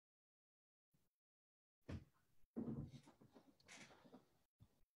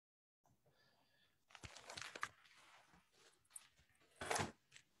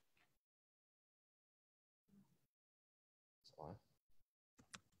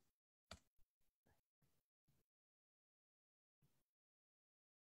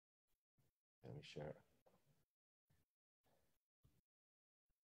me share it.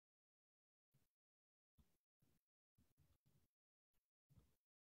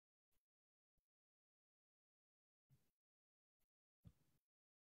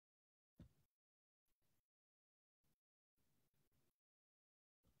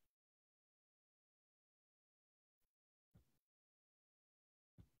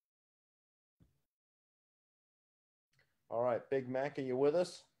 All right, Big Mac, are you with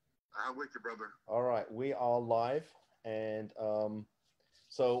us? I'm with you, brother. All right, we are live, and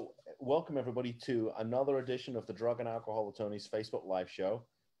so welcome everybody to another edition of the Drug and Alcohol Attorneys Facebook Live Show.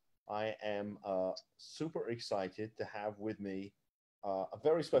 I am super excited to have with me a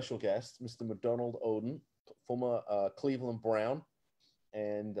very special guest, Mr. McDonald Oden, former Cleveland Brown,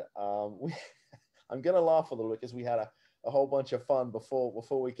 and I'm gonna laugh a little bit because we had a whole bunch of fun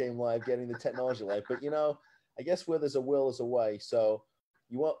before we came live, getting the technology live. But you know, I guess where there's a will, there's a way. So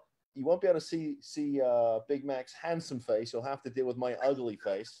you won't be able to see Big Mac's handsome face. You'll have to deal with my ugly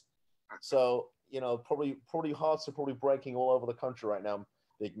face. So you know, probably hearts are probably breaking all over the country right now,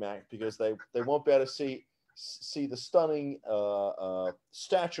 Big Mac, because they won't be able to see the stunning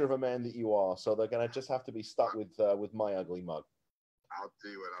stature of a man that you are. So they're gonna just have to be stuck with my ugly mug. I'll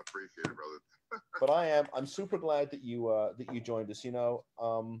tell you what, I appreciate it, brother. But I'm super glad that you joined us.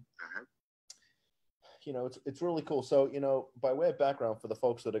 You know, it's really cool. So, you know, by way of background for the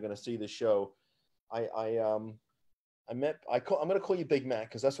folks that are going to see the show, I'm going to call you Big Mac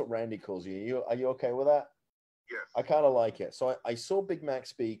because that's what Randy calls you. Are you okay with that? Yes. I kind of like it. So I saw Big Mac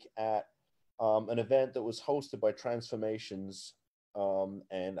speak at an event that was hosted by Transformations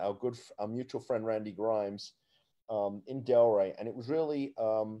and our mutual friend Randy Grimes in Delray, and it was really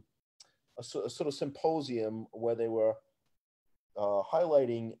a sort of symposium where they were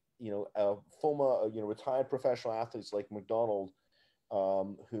highlighting, you know, former, retired professional athletes like McDonald,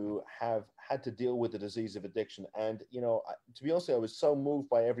 who have had to deal with the disease of addiction. And, you know, to be honest, I was so moved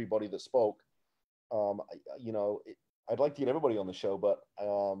by everybody that spoke. I'd like to get everybody on the show, but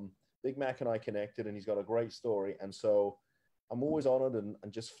Big Mac and I connected, and he's got a great story. And so I'm always honored and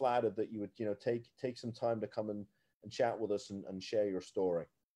just flattered that you would, you know, take some time to come and chat with us and share your story.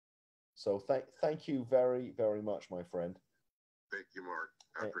 So thank you very, very much, my friend. Thank you, Mark.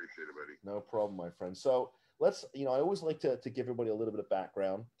 I appreciate it, buddy. No problem, my friend. So let's, you know, I always like to give everybody a little bit of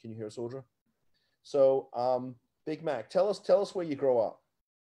background. Can you hear us, Audra? So, Big Mac, tell us where you grow up.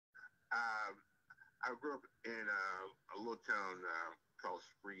 I grew up in a little town called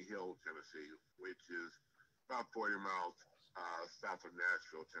Spring Hill, Tennessee, which is about 40 miles south of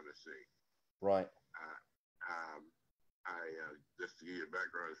Nashville, Tennessee. Right. Just to give you a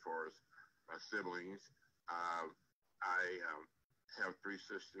background as far as my siblings, I have three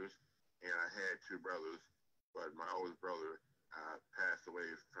sisters, and I had two brothers, but my oldest brother passed away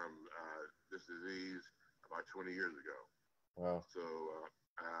from this disease about 20 years ago. Wow. So,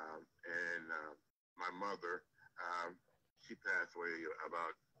 my mother, she passed away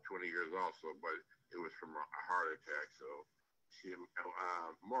about 20 years also, but it was from a heart attack. So,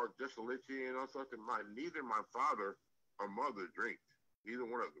 Mark, just to let you in on something, neither my father or mother drink. Neither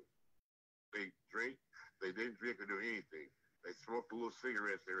one of them. They drink. They didn't drink or do anything. They smoked a little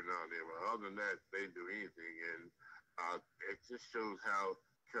cigarettes every now and then, but other than that, they didn't do anything. And it just shows how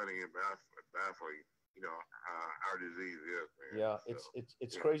cunning and baffling, you know, our disease is, man. Yeah,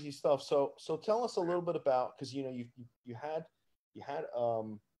 it's crazy stuff. So tell us a little bit about, because you know you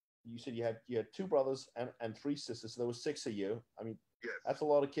said you had two brothers and three sisters. So there was six of you. I mean, yes. That's a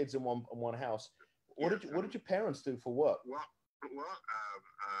lot of kids in one house. What did your parents do for work? Well,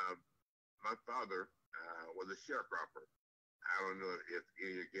 my father was a sharecropper. I don't know if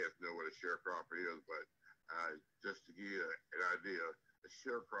any of your guests know what a sharecropper is, but just to give you an idea, a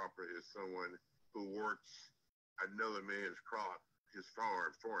sharecropper is someone who works another man's crop, his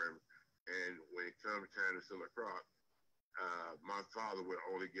farm for him, and when it comes time to sell a crop, my father would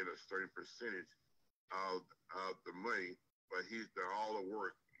only get a certain percentage of the money, but he's done all the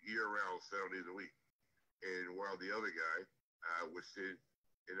work year-round, 7 days a week. And while the other guy would sit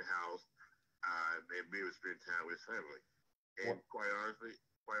in the house and be able to spend time with his family. And quite honestly,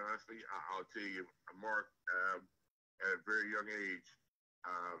 I'll tell you, Mark, at a very young age,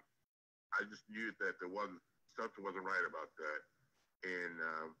 I just knew that something wasn't right about that. And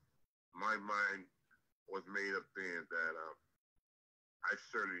my mind was made up then that I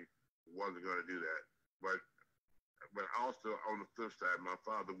certainly wasn't going to do that. But also on the flip side, my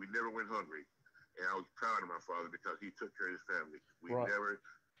father, we never went hungry. And I was proud of my father because he took care of his family. We never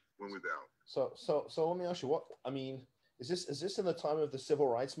went without. So let me ask you, Is this in the time of the civil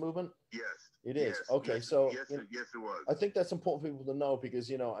rights movement? Yes. It is. Yes. Okay, Yes. so Yes. Yes, it was. I think that's important for people to know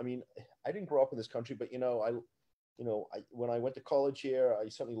because I mean, I didn't grow up in this country, but when I went to college here, I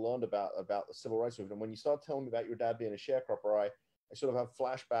certainly learned about the civil rights movement. And when you start telling me about your dad being a sharecropper, I sort of have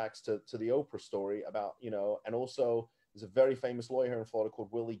flashbacks to the Oprah story about and also there's a very famous lawyer here in Florida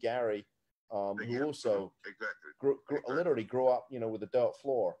called Willie Gary, who also literally grew up with a dirt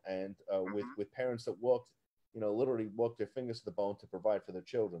floor and with parents that worked literally worked their fingers to the bone to provide for their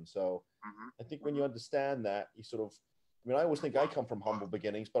children. So I think when you understand that, you sort of, I mean, I always think I come from humble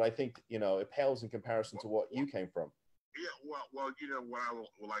beginnings, but I think, it pales in comparison to what you came from. Yeah, well, what I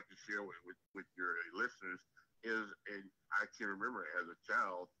would like to share with your listeners is, and I can remember as a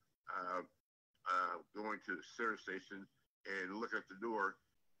child going to the service station and look at the door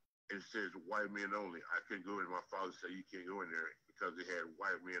and it says white men only. I couldn't go in. My father said you can't go in there because they had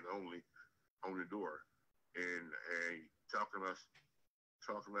white men only on the door. And talking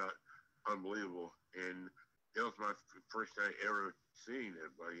about unbelievable. And it was my first time ever seeing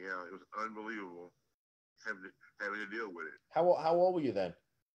it. But yeah, it was unbelievable having to deal with it. How old were you then?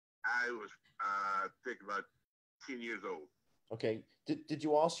 I was I think about 10 years old. Okay. Did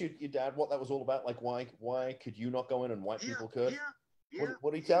you ask your dad what that was all about? Like why could you not go in and white people could? Yeah.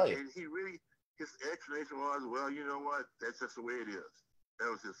 What did he tell you? And his explanation was, well, you know what? That's just the way it is. That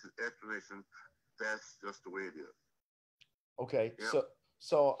was his explanation. That's just the way it is. Okay. Yep.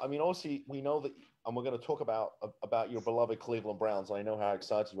 So I mean, obviously we know that, and we're going to talk about your beloved Cleveland Browns. I know how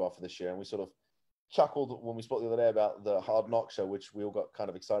excited you are for this year, and we sort of chuckled when we spoke the other day about the Hard Knock show, which we all got kind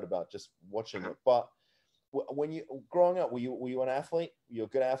of excited about just watching it. But when you growing up, were you an athlete? Were you a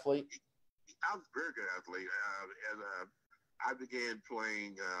good athlete? I was a very good athlete. I began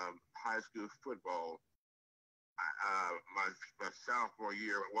playing high school football my sophomore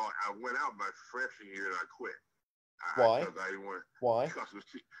year. Well, I went out my freshman year and I quit. Why? Because I didn't want. Why? Because it was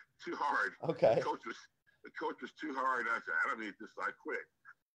too hard. Okay. The coach was too hard. I said, I don't need this. So I quit.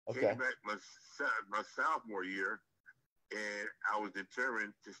 Okay. Came back my sophomore year, and I was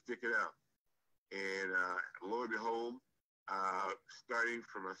determined to stick it out. And lo and behold, starting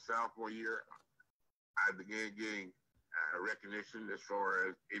from my sophomore year, I began getting recognition as far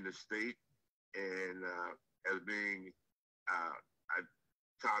as in the state and as being a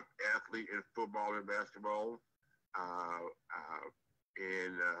top athlete in football and basketball.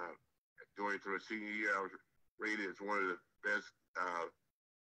 And going through a senior year, I was rated as one of the best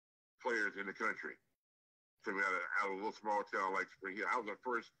players in the country. So out of a little small town like Spring Hill, I was the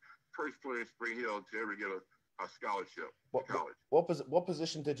first player in Spring Hill to ever get a scholarship to college. What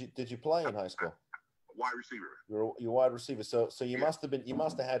position did you play in high school? Wide receiver. You're wide receiver. So you must have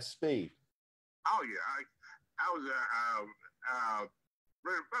had speed. Oh yeah, I was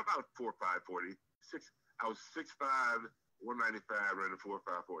about 4.5 40. I was 6'5", 195, running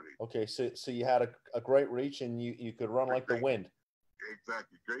 4.5 40. Okay, so you had a great reach and you could run like the wind.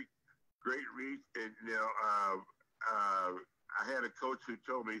 Exactly, great reach, and I had a coach who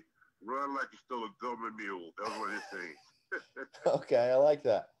told me, "Run like you stole a government mule." That was one of his things. Okay, I like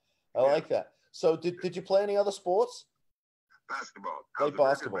that. I like that. So did you play any other sports? Basketball.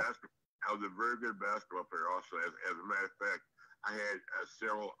 Basketball. I was a very good basketball player also. As a matter of fact, I had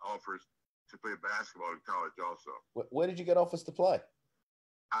several offers to play basketball in college also. Where did you get offers to play?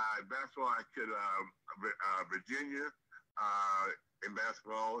 Basketball, I could Virginia in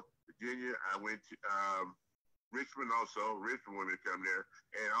basketball. Virginia, I went to Richmond also. Richmond wanted to come there.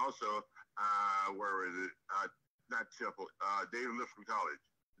 And also, where is it? Not Temple, David Lipscomb College.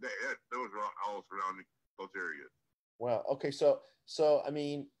 Those were all surrounding those areas. Wow. Okay. So I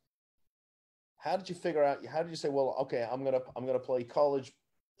mean, how did you say, well, okay, I'm gonna play college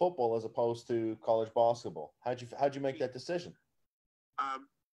football as opposed to college basketball? How'd you make that decision?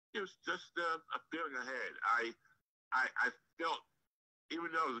 It was just a feeling I had. I felt,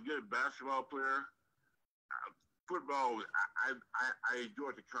 even though I was a good basketball player, football, I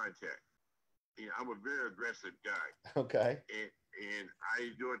enjoyed the contact. I'm a very aggressive guy. Okay. And I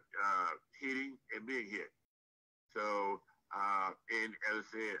enjoyed hitting and being hit. So, and as I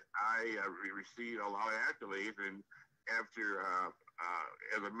said, I received a lot of accolades. And after,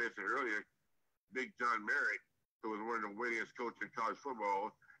 as I mentioned earlier, Big John Merritt, who was one of the winningest coaches in college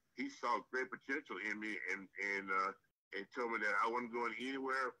football, he saw great potential in me and told me that I wasn't going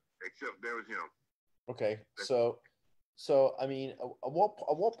anywhere except there was him. Okay. So I mean, at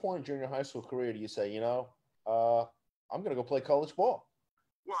what point during your high school career do you say, I'm going to go play college ball?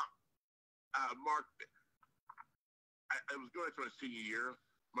 Well, Mark, I was going to my senior year.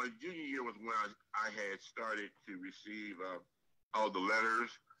 My junior year was when I had started to receive all the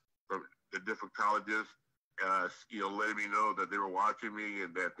letters from the different colleges, letting me know that they were watching me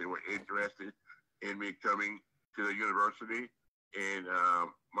and that they were interested in me coming to the university. And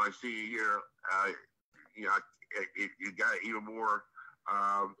my senior year, it got even more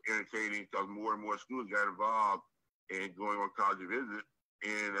entertaining because more and more schools got involved in going on college visits.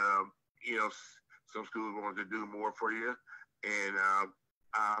 And, some schools wanted to do more for you. And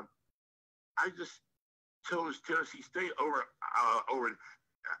I just chose Tennessee State over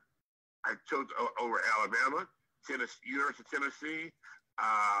I chose over Alabama, Tennessee, University of Tennessee,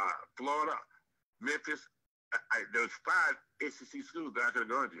 Florida, Memphis. There's 5 SEC schools that I could have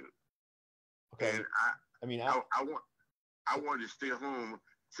gone to. Okay. And I wanted to stay home.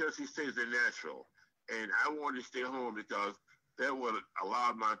 Tennessee State is in Nashville, and I wanted to stay home because that would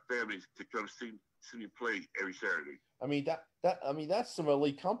allow my family to come see me play every Saturday. I mean that's some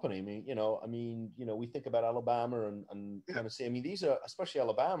elite company. I mean, we think about Alabama and Tennessee. I mean, these are, especially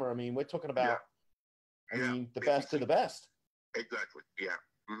Alabama. I mean, we're talking about the best of the best. Exactly. Yeah.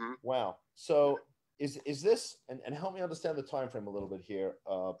 Mm-hmm. Wow. So is this, and help me understand the time frame a little bit here,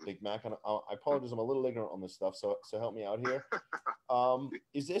 Big Mac. And I apologize, I'm a little ignorant on this stuff, so help me out here.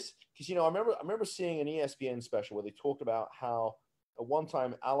 Is this because I remember seeing an ESPN special where they talked about how at one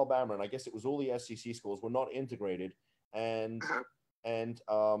time Alabama, and I guess it was all the SEC schools, were not integrated, and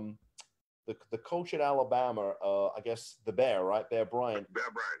the coach at Alabama, I guess the Bear Bryant,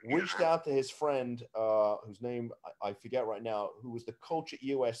 reached out to his friend, whose name I forget right now, who was the coach at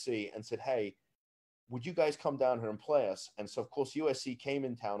USC, and said, "Hey, would you guys come down here and play us?" And so, of course, USC came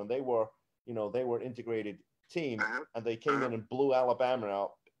in town, and they were an integrated team, and they came in and blew Alabama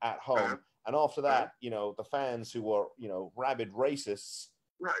out at home. And after that, the fans who were, rabid racists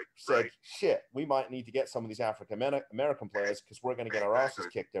said, shit, we might need to get some of these African American players because we're going to get our asses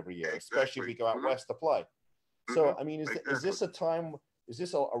kicked every year, especially if we go out west to play. So, I mean, is this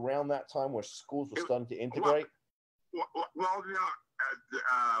around that time where schools were starting to integrate? Well,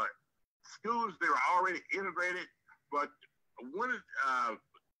 schools, they were already integrated, but one of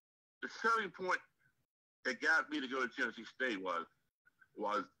the selling point that got me to go to Tennessee State was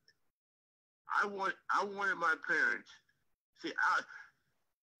I wanted my parents. See,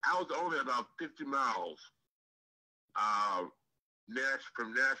 I was only about 50 miles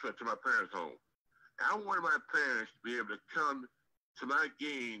from Nashville to my parents' home. And I wanted my parents to be able to come to my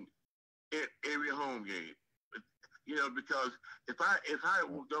game at every home game. Because if I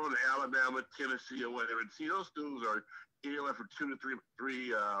were going to Alabama, Tennessee, or whatever, and see those schools are anywhere from 2 to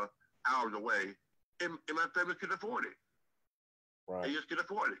 3 hours away, and my family could afford it. Right. They just could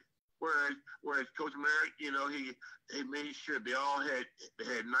afford it. Whereas Coach Merritt, he made sure they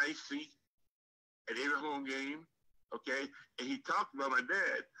had nice seats at every home game, okay? And he talked about my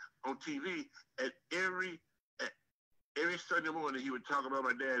dad on TV at every Sunday morning. He would talk about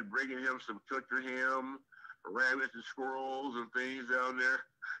my dad bringing him some country ham, rabbits and squirrels and things down there,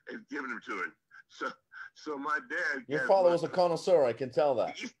 and giving them to him. So my dad. Your father was a connoisseur. I can tell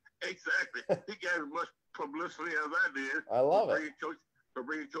that. Exactly. He got as much publicity as I did. I love it. For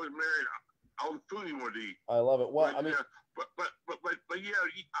bringing Coach Merritt all the food he wanted to eat. I love it. Well, I mean, but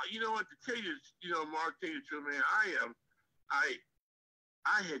you know what? To tell you, Mark, tell you the truth, man.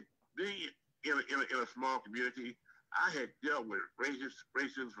 I had been in a small community. I had dealt with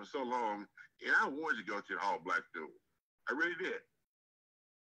racism for so long, and I wanted to go to an all-black school. I really did.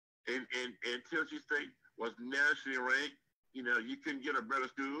 And Tennessee State was nationally ranked. You couldn't get a better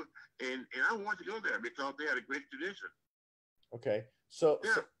school, and I wanted to go there because they had a great tradition. Okay. So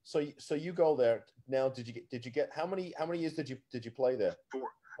you go there now. Did you get how many years did you play there? 4.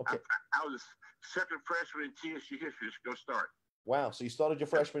 Okay. I was a second freshman in TSU history to go start. Wow. So you started your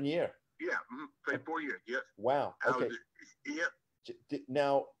freshman year. Yeah. Played 4 years. Yes. Wow. Okay.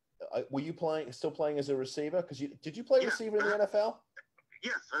 Now, were you still playing as a receiver? Because did you play receiver in the NFL?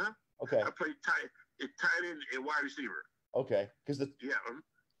 Yes. Okay. I played tight end and wide receiver. Okay. Because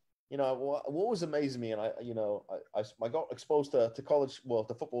what was amazing me, and I got exposed to college,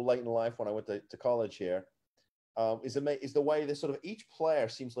 to football late in life when I went to college here, is the way that sort of each player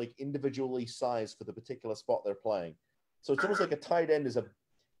seems like individually sized for the particular spot they're playing. So it's almost like a tight end is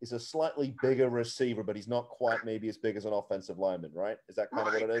a slightly bigger receiver, but he's not quite maybe as big as an offensive lineman, right? Is that kind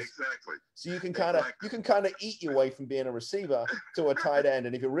of what it is? Exactly. So you can kind of eat your way from being a receiver to a tight end,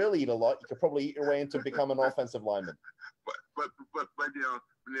 and if you really eat a lot, you could probably eat your way into becoming an offensive lineman. But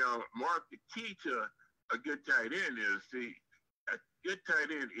Mark, the key to a good tight end is a good tight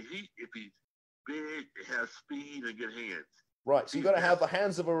end if he's big, has speed and good hands. Right. So you got to have the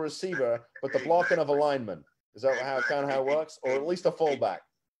hands of a receiver, but the blocking of a lineman. Is that how it works, or at least a fullback?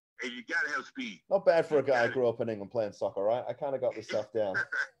 And you got to have speed. Not bad for a guy who grew up in England playing soccer, right? I kind of got this stuff down.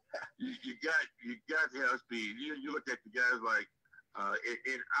 you got to have speed. You look at the guys like,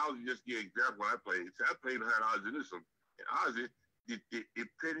 and I'll just give an example. I played. So I played behind Ozzy Newsome, and Ozzy,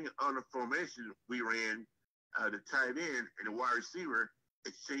 depending on the formation we ran, the tight end and the wide receiver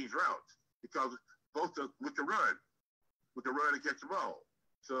exchange routes because both with the run and catch the ball.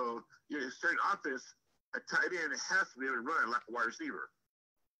 So certain offense, a tight end has to be able to run like a wide receiver.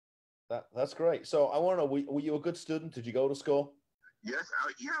 That's great. So I want to know, were you a good student? Did you go to school? Yes,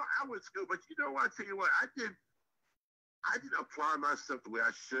 I went to school, but you know what? I tell you what, I didn't apply myself the way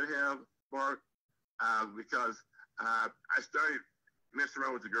I should have, Mark, because I started messing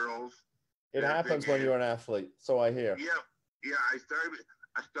around with the girls. It happens when you're an athlete, so I hear. Yeah. I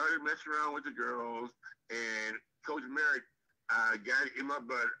started messing around with the girls, and Coach Merrick got in my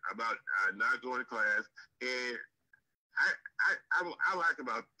butt about not going to class, and I like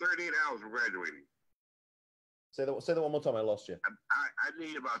about 38 hours for graduating. Say that one more time. I lost you. I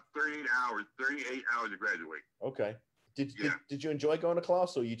need about 38 hours to graduate. Okay. Did you enjoy going to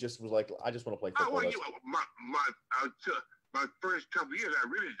class, or you just was like, I just want to play football? My first couple of years, I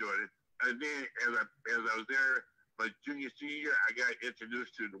really enjoyed it, and then as I was there, my junior, senior year, I got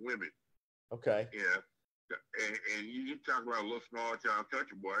introduced to the women. Okay. Yeah, and you talk about a little small town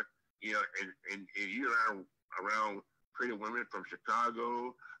country boy, and you're around pretty women from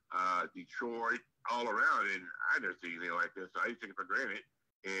Chicago, Detroit, all around, and I never seen anything like this. So I used to take it for granted.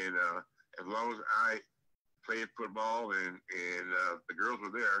 And as long as I played football and the girls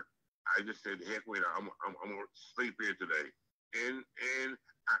were there, I just said, heck, wait, I'm gonna sleep here today. And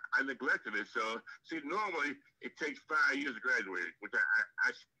I neglected it. So see, normally it takes 5 years to graduate, which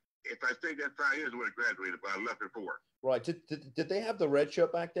I if I stayed there 5 years, I would have graduated, but I left before. Right. Did they have the red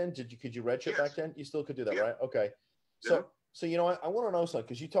shirt back then? Could you red shirt back then? You still could do that, right? Okay. So I want to know something,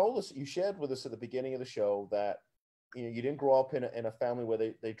 because you shared with us at the beginning of the show that you didn't grow up in a family where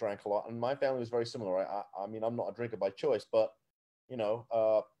they drank a lot, and my family was very similar. Right? I mean, I'm not a drinker by choice, but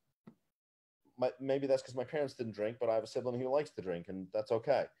maybe that's because my parents didn't drink, but I have a sibling who likes to drink, and that's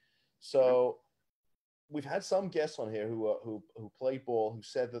okay. So we've had some guests on here who played ball who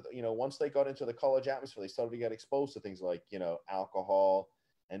said that once they got into the college atmosphere, they started to get exposed to things like alcohol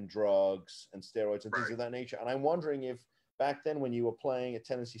and drugs and steroids and things of that nature. And I'm wondering if back then when you were playing at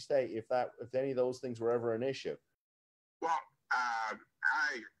Tennessee State, if any of those things were ever an issue. Well, I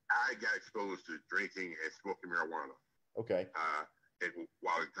got exposed to drinking and smoking marijuana. Okay.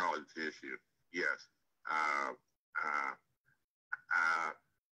 While in college, the issue, yes.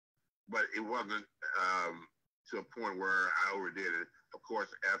 But it wasn't to a point where I overdid it. Of course,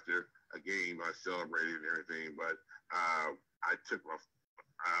 after a game, I celebrated and everything, but I took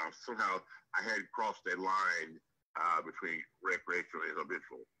somehow I had crossed that line between recreational and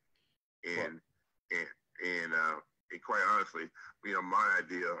habitual, and quite honestly, my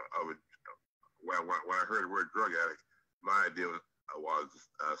idea of it, when I heard the word drug addict, my idea was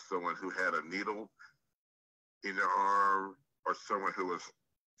someone who had a needle in their arm, or someone who was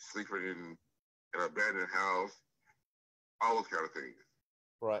sleeping in an abandoned house, all those kind of things.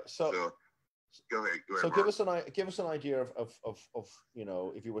 Right. So go ahead. So give us an idea of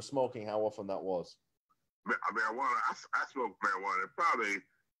if you were smoking, how often that was. Marijuana. I smoke marijuana probably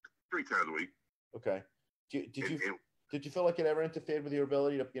 3 times a week. Okay. Did you feel like it ever interfered with your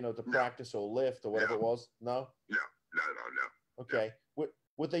ability to practice or lift or whatever it was? No. No. Okay. No.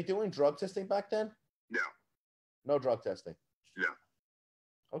 Were they doing drug testing back then? No. No drug testing. No.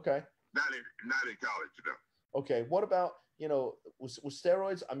 Okay. Not in college, no. Okay. What about was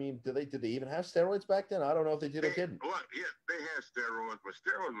steroids? I mean, did they even have steroids back then? I don't know if they did or didn't. Well, yeah, they had steroids, but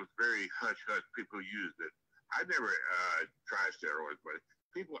steroids was very hush. People used it. I never tried steroids, but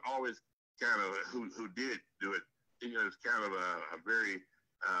people always kind of who did do it. It's kind of a very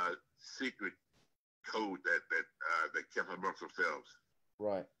secret code that kept amongst themselves.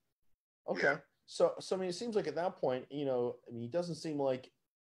 Right. Okay. Yeah. So I mean, it seems like at that point, it doesn't seem like.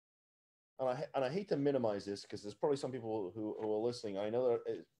 And I hate to minimize this because there's probably some people who are listening. I know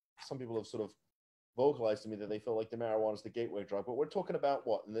that some people have sort of vocalized to me that they feel like the marijuana is the gateway drug, but we're talking about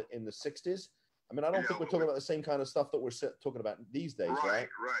what in the 60s. I mean, I don't think we're talking about the same kind of stuff that we're talking about these days, right?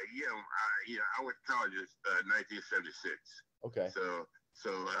 Right. Yeah. I went to college in 1976. Okay. So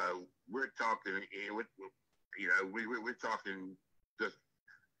we're talking. We're talking just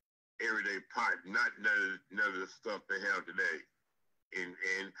everyday pot, not none of the stuff they have today. And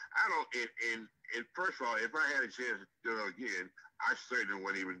I don't. And first of all, if I had a chance to do it again, I certainly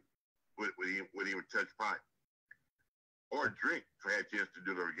wouldn't even touch pot or drink if I had a chance to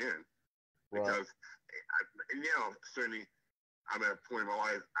do it again. Right. Because now certainly I'm at a point in my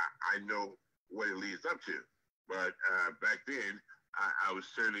life I know what it leads up to. But back then I was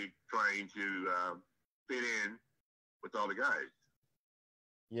certainly trying to fit in with all the guys.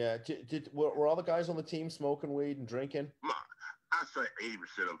 Yeah. Were all the guys on the team smoking weed and drinking? I'd say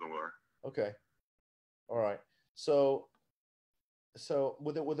 80% of them were. Okay. All right. So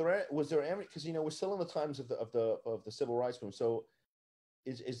was there ever, because we're still in the times of the civil rights movement. So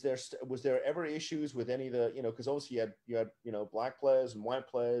was there ever issues with any of the, because obviously you had black players and white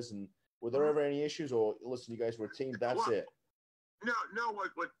players, and were there ever any issues, or listen, you guys were a team, that's it? No,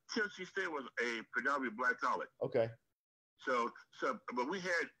 what Tennessee State was a predominantly black college. Okay. So but we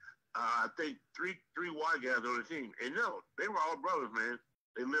had I think three white guys on the team, and no, they were all brothers, man.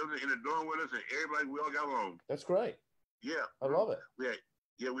 They lived in a dorm with us, and everybody, we all got along. That's great. Yeah, I love it. We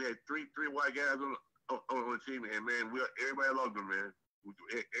had three white guys on the team, and man, everybody loved them, man.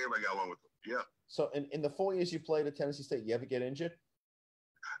 Everybody got along with them. Yeah. So in the 4 years you played at Tennessee State, you ever get injured?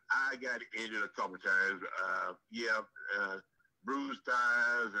 I got injured a couple times. Bruised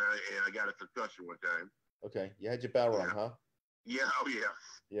thighs, and I got a concussion one time. Okay, you had your bell rung, huh? Yeah. Oh yeah.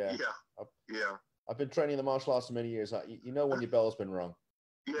 Yeah. I've been training the martial arts for many years. You know when your bell's been rung.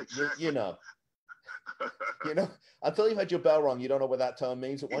 Yeah, exactly. You know. Until you've had your bell rung, you don't know what that term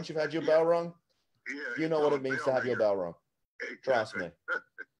means. But once you've had your bell rung, you know what it means to have your bell rung. Exactly. Trust me.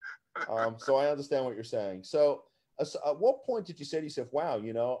 So I understand what you're saying. So at what point did you say to yourself, wow,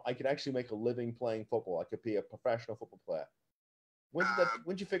 I could actually make a living playing football. I could be a professional football player. When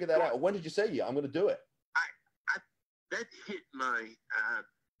did you figure that out? Or when did you say, I'm going to do it? That hit my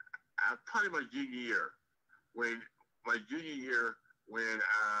probably my junior year. When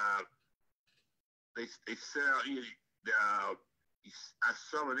they sent out I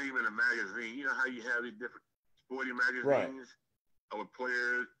saw my name in a magazine. You know how you have these different sporting magazines, right, with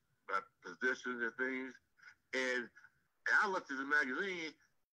players, positions and things. And I looked at the magazine,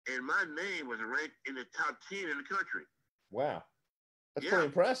 and my name was ranked in the top 10 in the country. Wow. That's pretty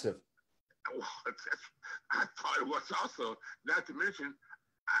impressive. Well, I thought it was also, not to mention,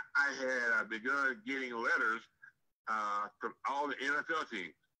 I had begun getting letters from all the NFL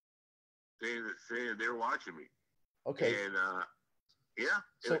teams saying they were watching me. Okay. And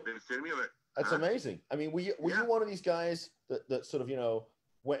so they sent me a letter. That's amazing. I mean, were you one of these guys that sort of,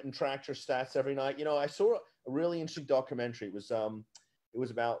 went and tracked your stats every night? I saw a really interesting documentary. It was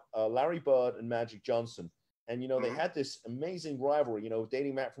about Larry Bird and Magic Johnson. And, they had this amazing rivalry,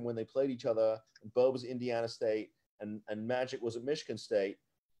 dating back from when they played each other. Bird was at Indiana State and Magic was at Michigan State.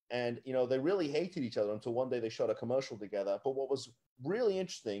 And, they really hated each other until one day they shot a commercial together. But what was really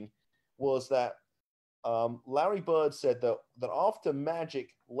interesting was that Larry Bird said that after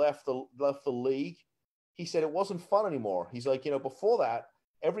Magic left the league, he said it wasn't fun anymore. He's like, before that,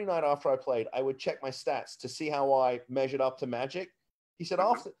 every night after I played, I would check my stats to see how I measured up to Magic. He said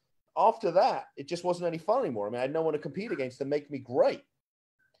after that, it just wasn't any fun anymore. I mean, I had no one to compete against to make me great.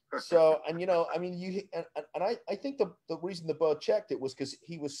 So, and I think the reason the Bird checked it was because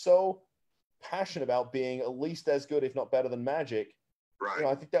he was so passionate about being at least as good, if not better than Magic. Right.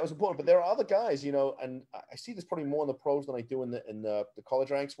 I think that was important. But there are other guys, and I see this probably more in the pros than I do in the college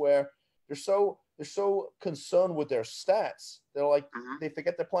ranks, where they're so concerned with their stats. They're like, they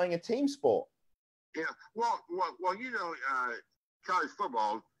forget they're playing a team sport. Yeah. Well, college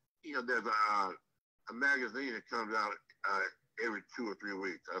football, there's a magazine that comes out every 2 or 3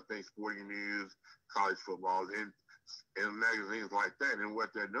 weeks. I think Sporting News, college football, and magazines like that. And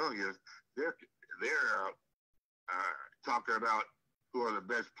what they're doing is they're talking about who are the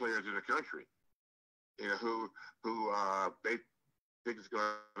best players in the country. Who they think is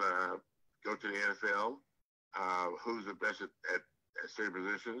going to go to the NFL, who's the best at certain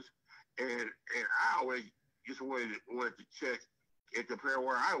positions. And I always just wanted to check and compare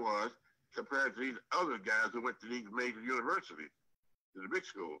where I was compared to these other guys who went to these major universities, to the big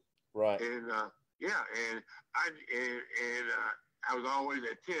schools. Right. And I was always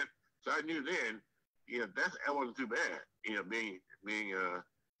at 10th, so I knew then, that wasn't too bad, being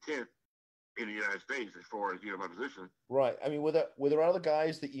 10th in the United States as far as my position. Right. I mean, were there other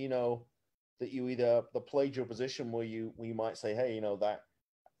guys that that you either played your position where you might say, hey, that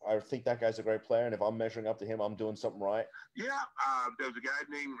I think that guy's a great player, and if I'm measuring up to him, I'm doing something right? Yeah. There's a guy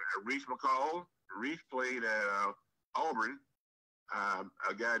named Reese McCall. Reese played at Auburn. A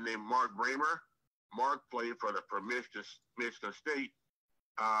guy named Mark Bramer. Mark played for Michigan State.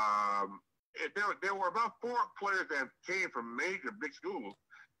 There were about 4 players that came from major big schools,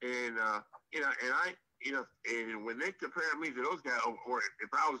 and and when they compared me to those guys, or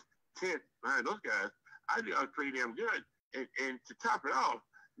if I was 10th behind those guys, I was pretty damn good. And to top it off,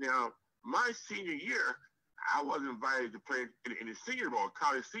 now my senior year, I was invited to play in the Senior Bowl,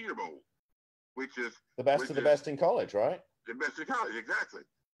 College Senior Bowl, which is the best of the best in college, right? The best in college, exactly.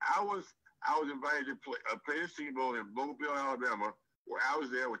 I was invited to play the Senior Bowl in Mobile, Alabama, where I was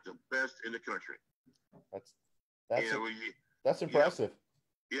there with the best in the country. That's impressive.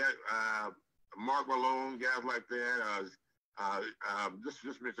 Mark Malone, guys like that.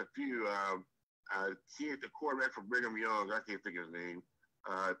 Just mention a few. The quarterback for Brigham Young, I can't think of his name.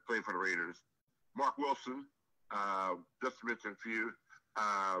 Played for the Raiders. Mark Wilson, just to mention a few.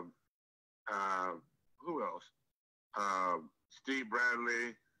 Who else? Steve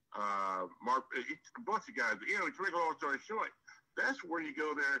Bradley, Mark, a bunch of guys. To make a long story short, that's where you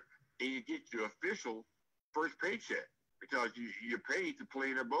go there and you get your official first paycheck because you're paid to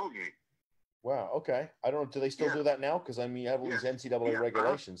play in a bowl game. Wow. Okay. I don't know. Do they still do that now? Because I mean, you have all these NCAA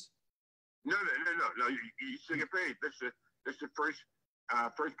regulations. No. You still get paid. That's the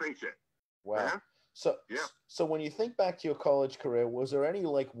first paycheck. Wow. So when you think back to your college career, was there any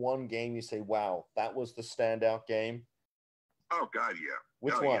like one game you say, "Wow, that was the standout game"? Oh God, yeah.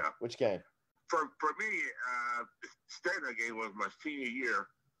 Which one? Yeah. Which game? For me, the standout game was my senior year.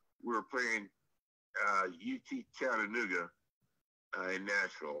 We were playing UT Chattanooga in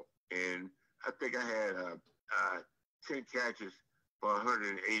Nashville, and I think I had 10 catches for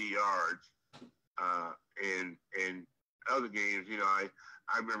 180 yards. And other games,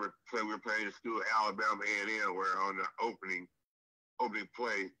 I remember we were playing in school, Alabama A&M, where on the opening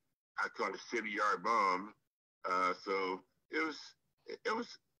play, I caught a 70-yard bomb. So it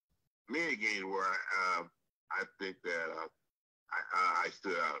was many games where I think that I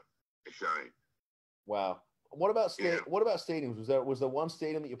stood out and shined. Wow. What about stadiums? Was there one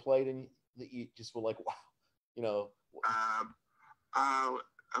stadium that you played in that you just were like, wow,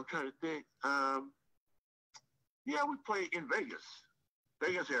 I'm trying to think. We played in Vegas.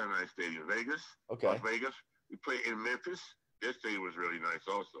 Vegas had a nice stadium. Vegas. Okay. Las Vegas. We played in Memphis. Their stadium was really nice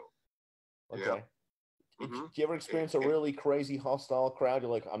also. Okay. Yeah. Did you ever experience a really crazy hostile crowd?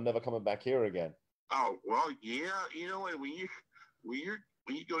 You're like, I'm never coming back here again. Oh, well, yeah. You know what? When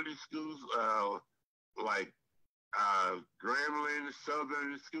you go to schools like Grambling,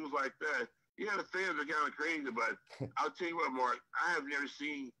 Southern, schools like that, the fans are kind of crazy, but I'll tell you what, Mark, I have never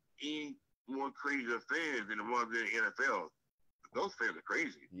seen any more crazy fans than the ones in the NFL. Those fans are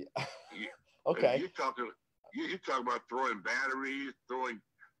crazy. Yeah. Okay. You're talking about throwing batteries, throwing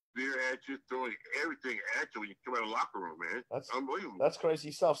beer at you, throwing everything at you when you come out of the locker room, man. That's unbelievable. That's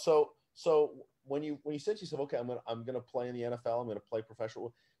crazy stuff. So when you said to yourself, okay, I'm gonna play in the NFL, I'm gonna play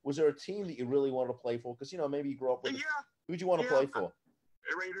professional. Was there a team that you really wanted to play for? Because maybe you grew up with. Who'd you want to play for?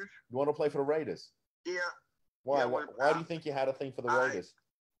 The Raiders. You want to play for the Raiders? Yeah. Why? Yeah, why do you think you had a thing for the Raiders?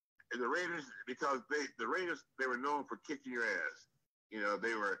 The Raiders, because they were known for kicking your ass.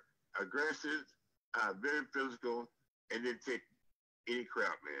 They were aggressive, very physical, and didn't take any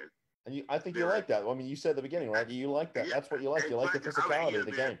crap, man. And I think you like that. I mean, you said at the beginning, right? You like that. Yeah, that's what you like. You like the physicality of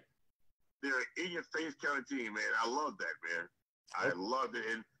the game. They're an in-your-face kind of team, man. I love that, man. I loved it.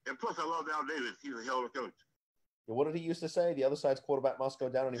 And plus, I love Al Davis. He's a hell of a coach. What did he used to say? The other side's quarterback must go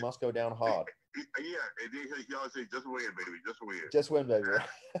down, and he must go down hard. Yeah, and then he always say, "Just win, baby, just win." Just win, baby.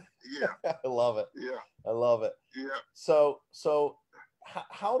 Yeah, I love it. Yeah, I love it. Yeah. So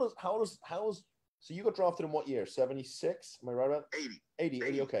how does so you got drafted in what year? 76? Am I right about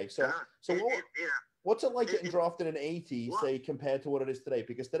 80? Okay. So what's it like getting drafted in 80? Say compared to what it is today?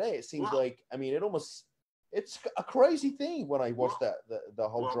 Because today it seems like it's a crazy thing when I watched the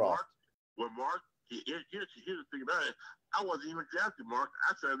whole draft. Mark. Here's the thing about it. I wasn't even drafted, Mark.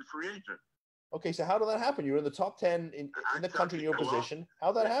 I signed a free agent. Okay, so how did that happen? You were in the top 10 in the country in your position.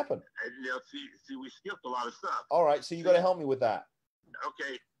 How'd that happen? See, we skipped a lot of stuff. All right, so you got to help me with that.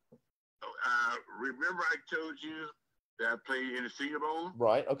 Okay. Remember I told you that I played in the Senior Bowl?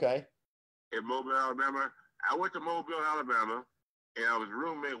 Right, okay. In Mobile, Alabama. I went to Mobile, Alabama, and I was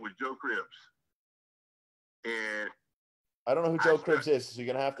roommate with Joe Cribbs. And I don't know who Joe Cribbs is, so you're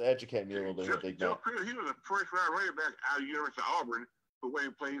going to have to educate me a little bit here, Big Joe Cribbs, he was a first-round running back out of the University of Auburn who went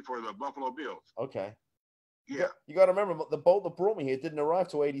and played for the Buffalo Bills. Okay. Yeah. You got to remember, the boat that brought me here didn't arrive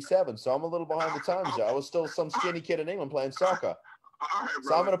till 87, so I'm a little behind the times. I was still some skinny kid in England playing soccer. All right,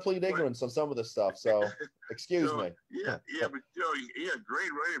 so I'm going to plead ignorance on some of this stuff, so excuse me. Yeah, but Joe, he had a great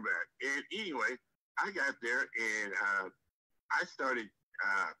running back. And anyway, I got there, and I started,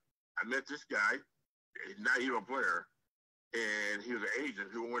 I met this guy, not even a player, and he was an agent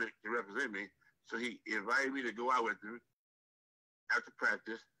who wanted to represent me. So he invited me to go out with him after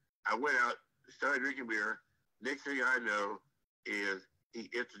practice. I went out, started drinking beer. Next thing I know is he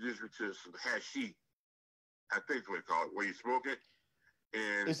introduced me to some hashish. I think that's what they call it, where you smoke it.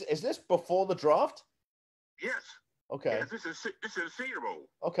 And is this before the draft? Yes. Okay. Yeah, this is a Senior Bowl.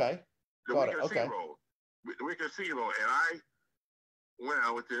 Okay. Got it. Okay. Bowl. we casino, and I went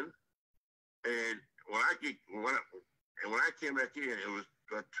out with them. And when I came back in, it was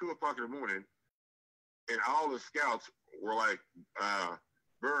 2 o'clock in the morning, and all the scouts were like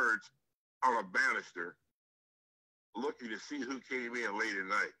birds on a banister, looking to see who came in late at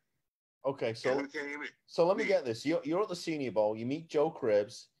night. Okay, so who came in? So let me get this: you're at the Senior Bowl, you meet Joe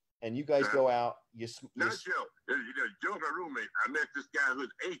Cribbs, and you guys go out. Not Joe. Joe's my roommate. I met this guy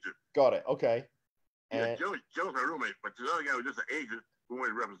who's agent. Got it. Okay. Yeah, Joe's my roommate, but the other guy was just an agent who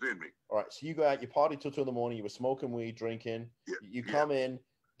wanted to represent me. All right, so you go out, you party till 2 in the morning. You were smoking weed, drinking. Yeah, you come in.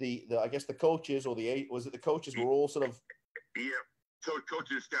 The I guess the coaches or the coaches were all sort of. Yeah,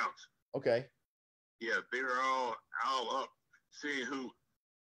 coaches, scouts. Okay. Yeah, they were all up seeing who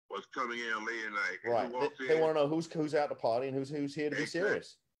was coming in late at night. Right. They want to know who's out to party and who's here to be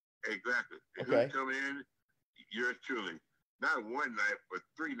serious. Exactly. Okay. Who's coming in? Yours truly. Not one night, but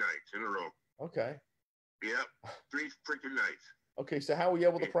 3 nights in a row. Okay. Yep. 3 freaking nights. Okay, so how were you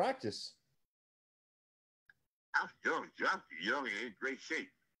able to practice? I was young and in great shape.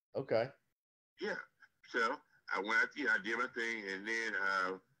 Okay. Yeah. So I went out, I did my thing, and then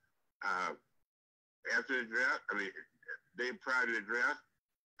after the draft, day prior to the draft,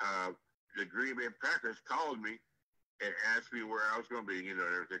 the Green Bay Packers called me and asked me where I was going to be, and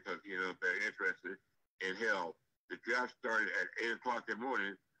everything, because, they're interested. And hell, the draft started at 8 o'clock in the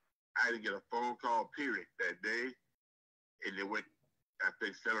morning. I didn't get a phone call, period, that day. And it went, I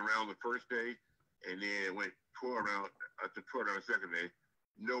think, 7 rounds the first day, and then it went 12 rounds the second day.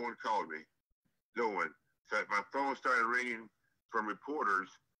 No one called me. No one. So my phone started ringing from reporters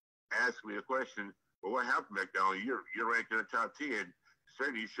asking me a question. Well, what happened, McDonald? You're ranked in the top 10.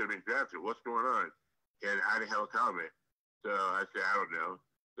 Certainly you should have been drafted. What's going on? And I didn't have a comment. So I said, I don't know.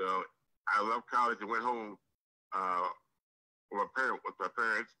 So I left college and went home with my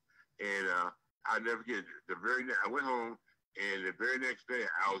parents. And I'll never forget it. I went home, and the very next day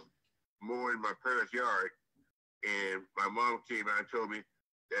I was mowing my parents' yard, and my mom came out and told me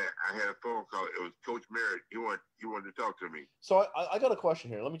that I had a phone call. It was Coach Merritt. He wanted to talk to me. So I got a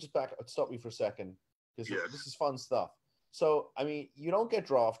question here. Let me just stop you for a second, because this is fun stuff. So, you don't get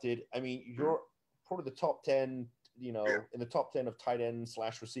drafted. You're probably the top 10, in the top 10 of tight ends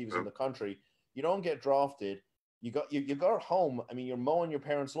 / receivers in the country. You don't get drafted. You got home. You're mowing your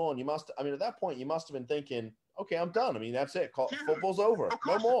parents' lawn. You must. At that point, you must have been thinking, okay, I'm done. That's it. Football's over.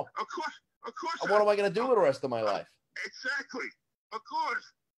 No more. Of course. What am I going to do with the rest of my life? Exactly. Of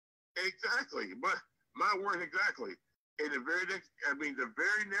course. Exactly. But my word, exactly. And the very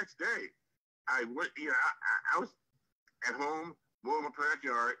next day, I went. I was at home mowing my parents'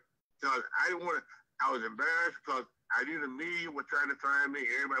 yard because I didn't want to. I was embarrassed because I knew the media were trying to find me.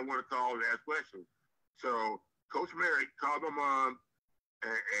 Everybody wanted to call and ask questions. So Coach Merritt called my mom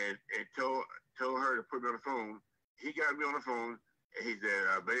and told her to put me on the phone. He got me on the phone, and he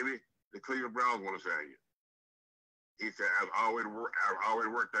said, "Baby, the Cleveland Browns want to sign you." He said, I've already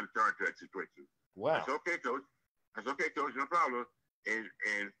worked on the contract situation." Wow. I said, "Okay, Coach. No problem." And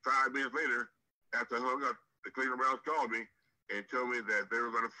 5 minutes later, after I hung up, the Cleveland Browns called me and told me that they were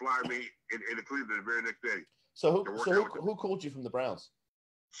going to fly me into Cleveland the very next day. So who called you from the Browns?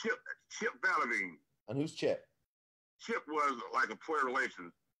 Chip Ballavine. And who's Chip? Chip was like a player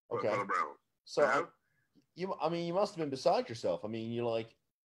relations for the Browns. So you must have been beside yourself. You're like,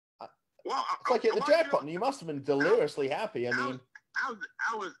 it's like hitting the jackpot. You must have been deliriously happy. I was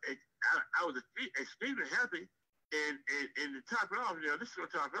extremely happy, and to top it off, this is going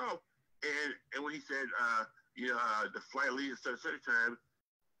to top it off. And when he said, the flight leaves at a certain time,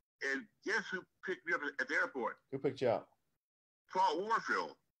 and guess who picked me up at the airport? Who picked you up? Paul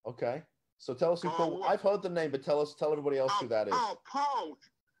Warfield. Okay. So tell us who I've heard the name, but tell everybody else who that is. Oh, Paul,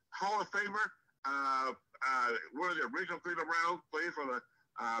 Hall of Famer, one of the original Cleveland Browns, played for the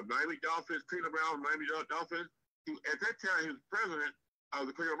Miami Dolphins, Cleveland Browns, Miami Dolphins. At that time, he was president of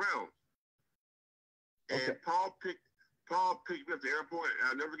the Cleveland Browns. And Paul picked me up at the airport, and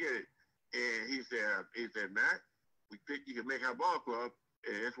I'll never forget it. And he said, "Matt, we think you can make our ball club,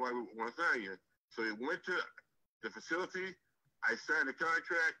 and that's why we want to sign you." So he went to the facility. I signed the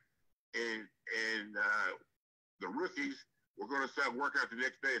contract, and the rookies were going to start working out the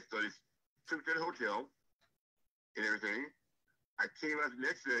next day. So they took me to the hotel and everything. I came out the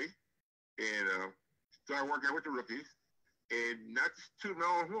next day and started working out with the rookies. And not just toot my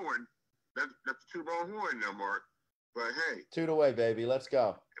own horn, not to toot my own horn now, Mark, but hey. Toot away, baby. Let's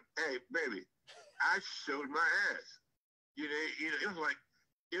go. Hey, baby, I showed my ass. It was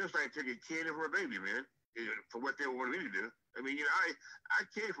like taking candy for a baby, man, for what they wanted me to do. I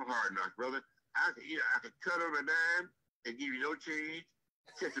came from hard knocks, brother. I could cut on a dime and give you no change.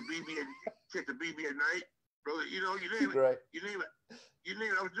 catch a BB at night, brother. You know, you name it. Right. You name it. You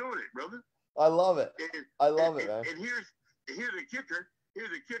name it. I was doing it, brother. I love it. I love it, man. And here's the kicker.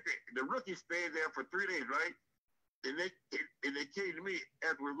 The rookie stayed there for 3 days, right? And they came to me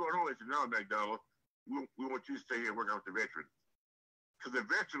after we were going home. They said, "No, McDonald, we want you to stay here and work out with the veterans, because the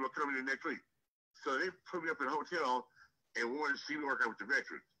veterans were coming in next week." So they put me up in a hotel and wanted to see me work out with the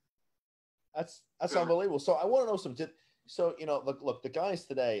veterans. That's unbelievable. So I want to know something. So, you know, look, the guys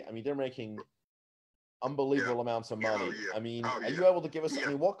today, I mean, they're making unbelievable amounts of money. I mean, are you able to give us? I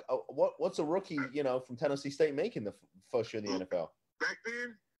mean, what's a rookie, you know, from Tennessee State making the first year in the NFL? Back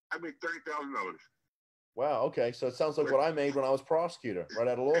then, I made $30,000. Wow. Okay. So it sounds like what I made when I was prosecutor, right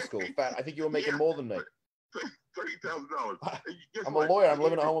out of law school. In fact, I think you were making more than me. $30,000. I'm a lawyer. I'm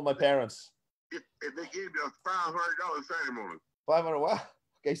living at home with my parents. If they gave me a $500 signing bonus. 500. Wow.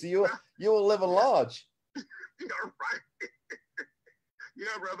 Okay. So you were living large. Yeah, right.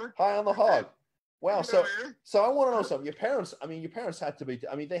 Yeah, brother. High on the hog. Wow. Yeah, so I want to know something. Your parents had to be,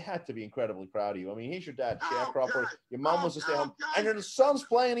 they had to be incredibly proud of you. I mean, he's your dad, sharecropper. God. Your mom was a stay-home, and your God. son's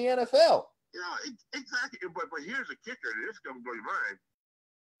playing the NFL. Yeah, exactly. But here's a kicker. This is going to blow your mind.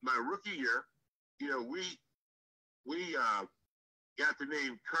 My rookie year, you know, we got the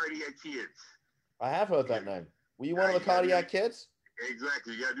name Cardiac Kids. I have heard that name. Were you one of the Cardiac Kids?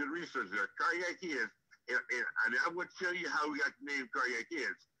 Exactly. You got to do the research there. Cardiac Kids. And I'm going to tell you how we got the name Cardiac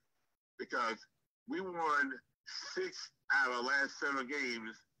Kids. Because we won 6 out of the last 7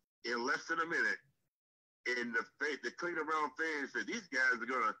 games in less than a minute. And the Cleveland Brown fans said, these guys are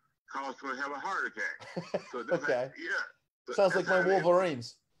going to cause someone to have a heart attack. So that's okay. So sounds like my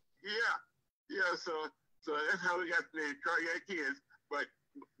Wolverines. Yeah. So that's how we got the name Cardiac Kids. But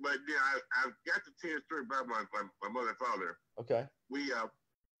yeah, I've got to tell you a story about my mother and father. Okay.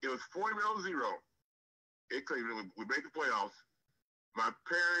 It was 40-0 in Cleveland. We made the playoffs. My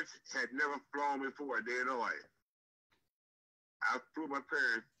parents had never flown before a day in their life. I flew my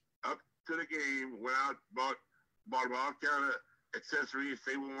parents up to the game, went out, bought them all kind of accessories,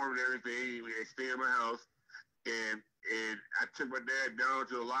 stay warm and everything. They stayed in my house. And I took my dad down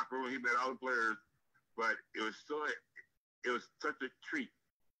to the locker room. He met all the players. But it was such a treat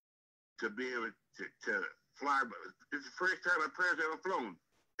to be able to fly. It's the first time my parents ever flown,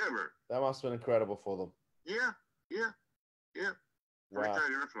 ever. That must have been incredible for them. Yeah. Wow. First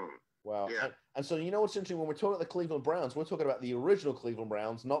time ever flown. Wow. Yeah. And so, you know what's interesting? When we're talking about the Cleveland Browns, we're talking about the original Cleveland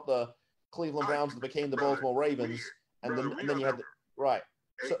Browns, not the Cleveland Browns that became the Baltimore Ravens. And then you had right.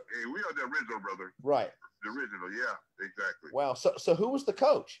 Hey, we are the original, brother. Right. The original, yeah, exactly. Wow. So who was the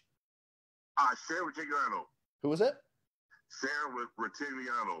coach? Sam Rutigliano. Who was it? Sam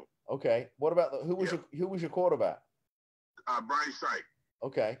Rutigliano. Okay. What about who was your quarterback? Brian Sipe.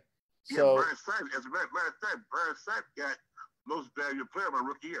 Okay. So Brian Sipe, as a matter of fact, Brian Sipe got most valuable player my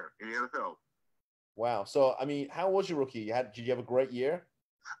rookie year in the NFL. Wow. So I mean, how was your rookie? Did you have a great year?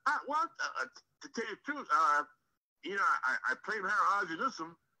 Well, to tell you the truth, you know, I played behind Ozzie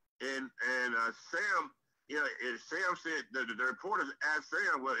Newsome, and Sam, you know, and Sam said the reporters asked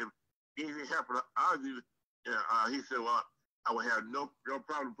Sam, well, if anything happened to Ozzie, he said, well, I would have no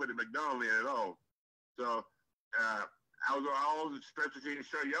problem putting McDonald in at all. So I was on all the special teams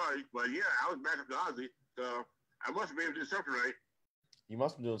short yardage, but yeah, I was back up to Ozzie, so I must have been able to do something right. You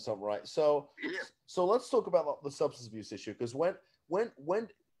must be doing something right. So yeah. So let's talk about the substance abuse issue, because when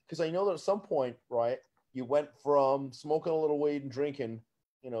because I know that at some point, right, you went from smoking a little weed and drinking,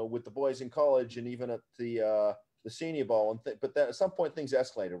 you know, with the boys in college and even at the Senior Bowl, but at some point things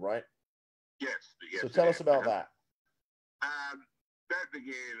escalated, right? Yes. So tell us about that. That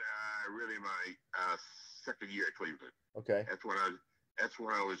began really my second year at Cleveland. Okay. That's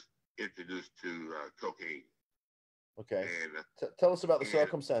when I was introduced to cocaine. Okay. And tell us about the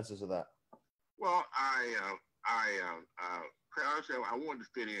circumstances of that. Well, honestly, I wanted to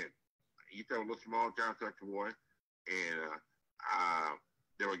fit in. You tell a little small town country boy, and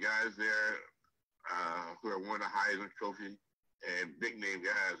there were guys there who had won the Heisman Trophy and big name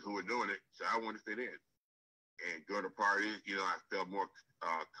guys who were doing it. So I wanted to fit in and go to parties. You know, I felt more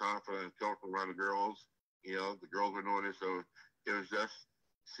confident and comfortable around the girls. You know, the girls were doing it, so it was just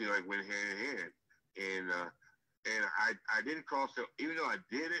seemed like went hand in hand. And I didn't cross that. Even though I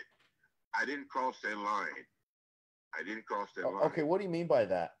did it, I didn't cross that line. I didn't cross that line. Okay, what do you mean by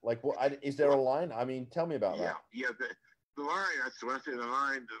that? Like, is there a line? I mean, tell me about that. Yeah. The line. So when I say the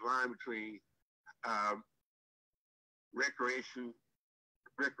line between recreational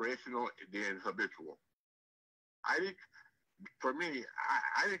and then habitual. For me,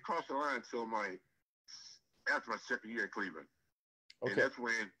 I didn't cross the line until after my second year in Cleveland. Okay. And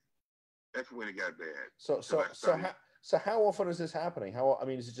that's when it got bad. So how often is this happening? I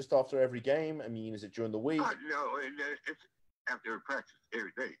mean, is it just after every game? I mean, is it during the week? No, and it's after practice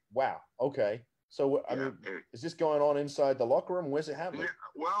every day. Wow. Okay. So I mean, is this going on inside the locker room? Where's it happening?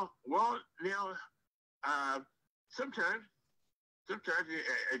 Well, now, sometimes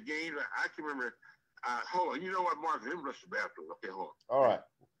a game, I can remember. Hold on, you know what, Mark? Let me rush the bathroom. Okay, hold on. All right,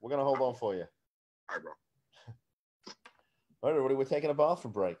 we're gonna hold on for you. All right, bro. All right, everybody, we're taking a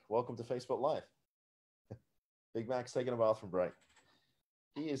bathroom break. Welcome to Facebook Live. Big Mac's taking a bathroom break.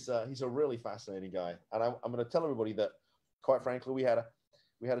 He's a really fascinating guy, and I'm going to tell everybody that, quite frankly, we had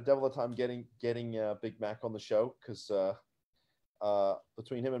a devil of a time getting Big Mac on the show because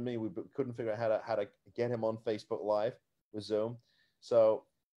between him and me, we couldn't figure out how to get him on Facebook Live with Zoom. So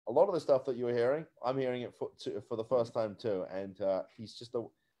a lot of the stuff that you were hearing, I'm hearing it for the first time too. And he's just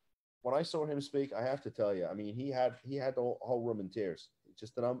when I saw him speak, I have to tell you, I mean, he had the whole room in tears. He's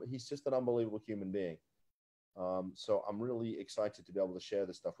just an unbelievable human being. So I'm really excited to be able to share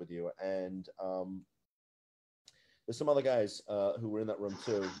this stuff with you. And there's some other guys who were in that room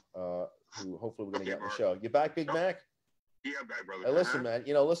too, who hopefully we're going to get on the show. You back, Big Mac? Yeah, I'm back, brother. Hey, listen, man.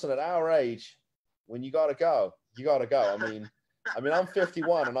 Listen. At our age, when you gotta go, you gotta go. I mean, I'm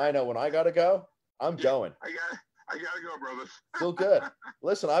 51, and I know when I gotta go, I'm going. I gotta go, brothers. Still good.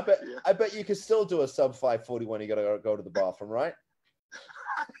 Listen, I bet you can still do a sub 540 when you gotta go to the bathroom, right?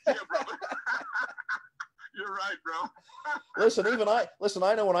 Yeah, brother. You're right, bro. Listen,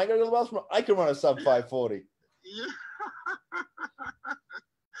 I know when I gotta go to the bathroom, I can run a sub 540. Yeah.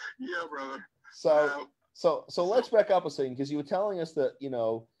 Yeah, brother. So let's back up a second, because you were telling us that,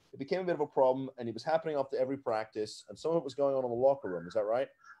 it became a bit of a problem and it was happening after every practice and some of it was going on in the locker room. Is that right?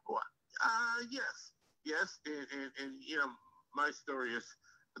 Well, yes. And my story is,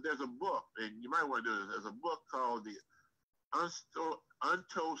 there's a book, and you might want to do this. There's a book called The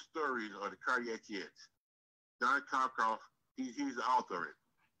Untold Stories of the Cardiac Kids. Don Karkoff, he's the author of it.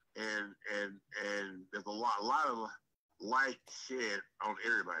 And there's a lot of light shed on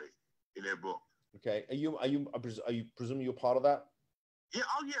everybody in that book. Okay. Are you presuming you're part of that? Yeah.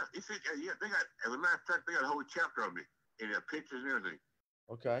 Oh, yeah. They got, as a matter of fact, they got a whole chapter of me and their pictures and everything.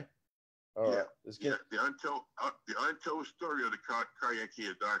 Okay. All right. The untold story of the cardiac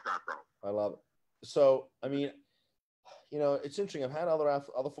kids, Don Karkoff. I love it. So, I mean, it's interesting. I've had other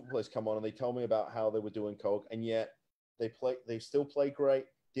football players come on and they tell me about how they were doing coke, and yet they still play great.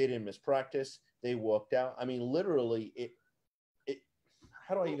 They didn't miss practice. They worked out. I mean, literally, it.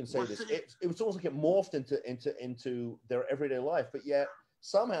 How do I even say this? It was almost like it morphed into their everyday life, but yet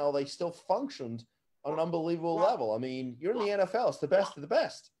somehow they still functioned on an unbelievable level. I mean, you're in the NFL; it's the best of the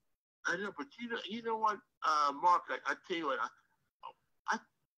best. I know, but you know what, Mark? I tell you what,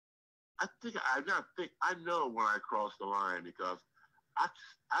 I know when I crossed the line, because I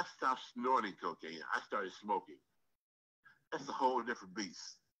stopped snorting cocaine. I started smoking. That's a whole different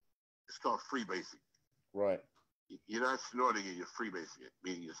beast. It's called freebasing. Right. You're not snorting it, you're freebasing it,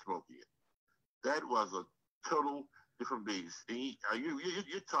 meaning you're smoking it. That was a total different beast. And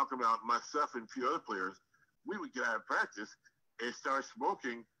you're talking about myself and a few other players. We would get out of practice and start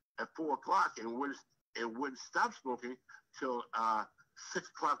smoking at 4 o'clock and wouldn't stop smoking till 6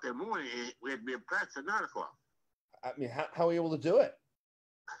 o'clock that morning, and we had to be in practice at 9 o'clock. I mean, how are you able to do it?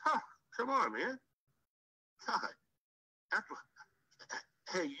 Come on, man. God.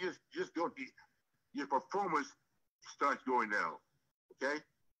 Hey, you just go. Your performance starts going down. Okay.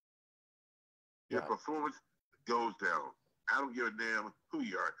 Your performance goes down. I don't give a damn who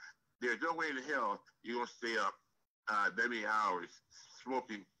you are. There's no way in hell you're gonna stay up that many hours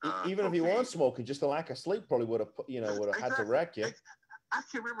smoking. Even if you weren't smoking, just the lack of sleep probably would have had to wreck you. I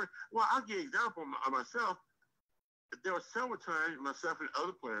can remember. Well, I'll give you an example of myself. There were several times myself and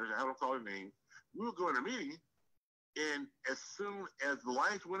other players, I don't call their names, we would go in a meeting, and as soon as the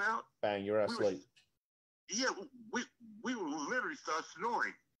lights went out, bang, you're asleep. We would literally start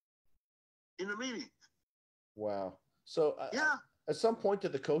snoring in the meetings. Wow. So at some point,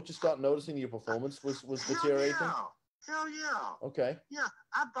 did the coaches start noticing your performance was deteriorating? Hell yeah. Okay. Yeah,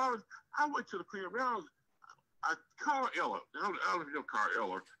 I went to the Cleveland Browns. Carl Eller. I don't know if you know Carl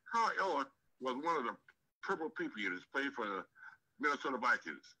Eller. Carl Eller was one of the purple people units, played for the Minnesota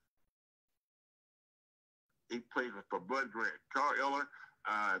Vikings. He played for Bud Grant. Carl Eller,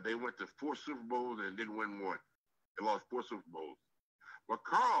 they went to 4 Super Bowls and didn't win one. They lost 4 Super Bowls. But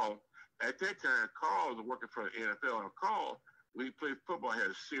Carl, at that time, Carl was working for the NFL, and Carl, when he played football, had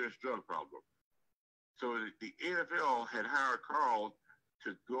a serious drug problem. So the NFL had hired Carl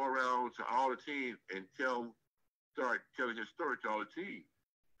to go around to all the teams and start telling his story to all the teams.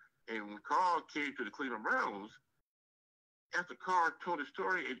 And when Carl came to the Cleveland Browns, after Carl told his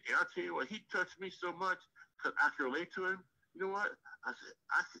story, and I'll tell you what, he touched me so much, because I could relate to him. You know what? I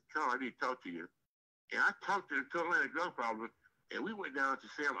said, Carl, I need to talk to you. And I talked to him, told him I had a drug problem, and we went down to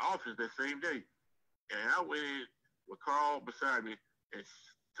Sam's office that same day. And I went in with Carl beside me and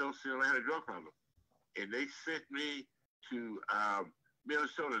told Sam I had a drug problem. And they sent me to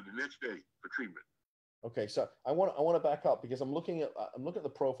Minnesota the next day for treatment. Okay, so I want to back up because I'm looking at the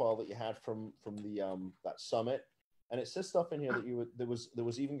profile that you had from the that summit, and it says stuff in here that there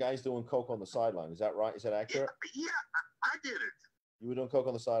was even guys doing coke on the sideline. Is that right? Is that accurate? Yeah, I did it. You were doing coke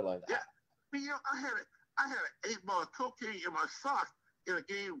on the sideline. Yeah, but I had an 8-ball of cocaine in my socks in a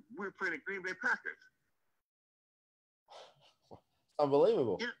game we were playing the Green Bay Packers.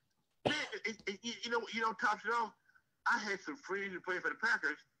 Unbelievable. You know, tops it off. I had some friends who played for the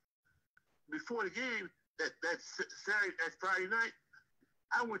Packers. Before the game, that Friday night,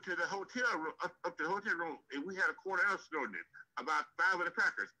 I went to the hotel room, up to the hotel room, and we had a quarter ounce snowing in, about 5 of the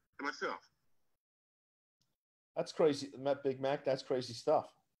Packers and myself. That's crazy, Big Mac. That's crazy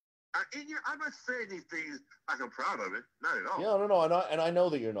stuff. I'm not saying these things like I'm proud of it. Not at all. Yeah, no, and I know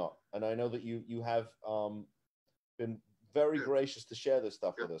that you're not, and I know that you have been very gracious to share this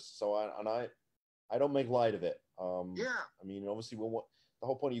stuff with us. So I don't make light of it. I mean, obviously, the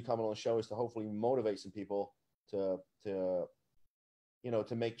whole point of you coming on the show is to hopefully motivate some people to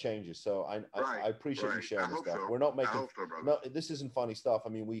make changes. So I appreciate you sharing this stuff. So. We're not making no. This isn't funny stuff. I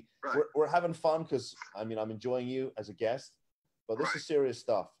mean, we're having fun because I mean I'm enjoying you as a guest, but this is serious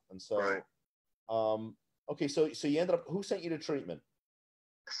stuff. And so, okay, so you ended up. Who sent you to treatment?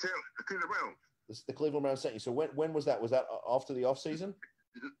 The Cleveland Browns. The Cleveland Browns sent you. So when was that? Was that after the off season?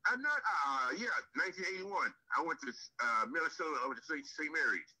 I'm not. 1981. I went to Minnesota. I went to St.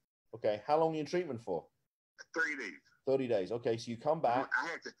 Mary's. Okay, how long were you in treatment for? 30 days. 30 days. Okay, so you come back. I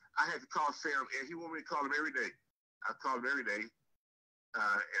had to call Sam, and he wanted me to call him every day. I called him every day,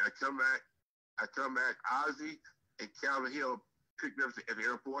 and I come back. Ozzy and Calvin Hill picked me up at the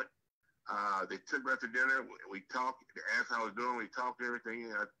airport. They took me out to dinner. We talked. They asked how I was doing. We talked and everything,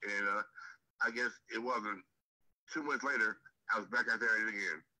 and I guess it wasn't 2 months later. I was back out there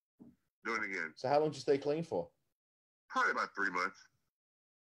doing it again. So how long did you stay clean for? Probably about 3 months.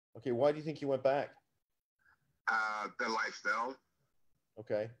 Okay, why do you think you went back? The lifestyle.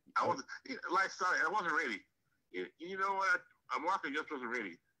 Okay. Lifestyle. I wasn't ready. You know what? Market just wasn't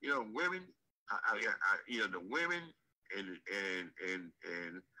ready. You know, women. The women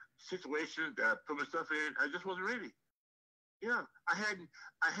and situations that I put myself in. I just wasn't ready. Yeah, I hadn't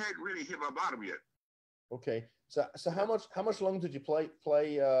really hit my bottom yet. Okay. So how much long did you play for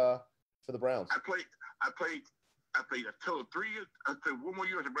the Browns? I played a total 3 years. I played 1 more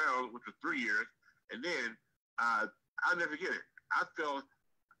year with the Browns, which was 3 years, and then I'll never forget it. I felt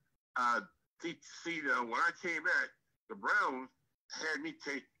when I came back, the Browns had me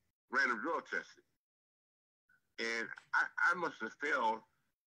take random drug testing, and I must have failed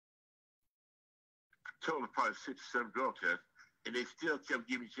total probably 6 or 7 drug tests, and they still kept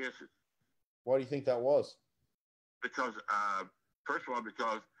giving me chances. Why do you think that was? Because, first of all,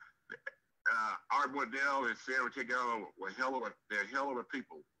 because Art Wardell and Sarah Tegala were they're hell of a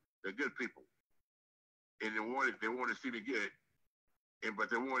people. They're good people. And they wanted to see me get it.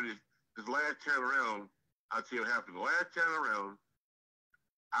 But they wanted this last time around, I'll tell you what happened. The last time around,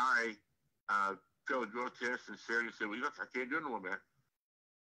 I failed a drug test, and Sarah said, well, look, I can't do it no more, man.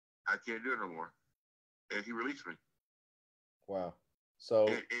 I can't do it no more. And he released me. Wow. So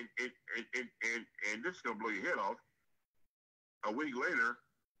and this is gonna blow your head off. A week later,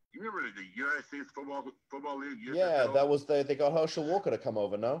 you remember the United States Football League? Yeah, that was they got Herschel Walker to come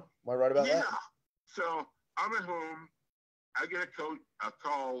over. No, am I right about that? Yeah. So I'm at home. I get a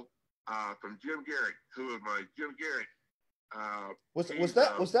call from Jim Garrett, who was my Jim Garrett.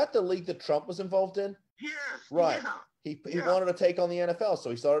 Was that the league that Trump was involved in? Yes. Right. Yeah. He wanted to take on the NFL, so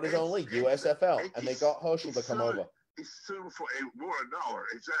he started his own league, USFL, and they got Herschel to come over. He sued for more than $1,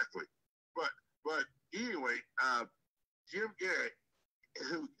 exactly. But anyway, Jim Garrett,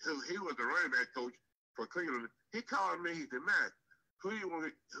 who he was the running back coach for Cleveland, he called me. He said, "Matt, who you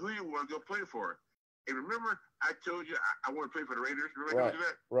want to go play for?" And remember, I told you I want to play for the Raiders. Remember I told you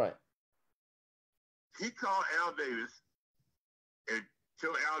that? Right. He called Al Davis and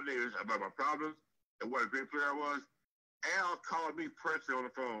told Al Davis about my problems and what a great player I was. Al called me personally on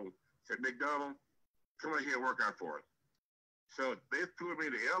the phone. Said, "McDonald, come out here and work out for us." So they flew me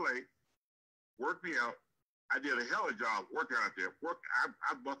to LA, worked me out. I did a hell of a job working out there.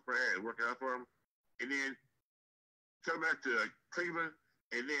 I bust my ass working out for them. And then come back to Cleveland.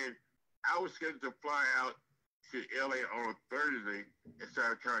 And then I was scheduled to fly out to LA on Thursday and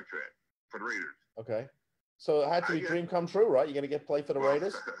sign a contract for the Raiders. Okay. So it had to be dream come true, right? You're going to get play for the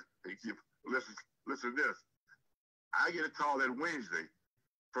Raiders? Listen to this. I get a call that Wednesday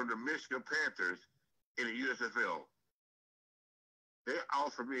from the Michigan Panthers in the USFL. They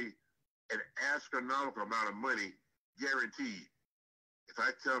offer me an astronomical amount of money guaranteed if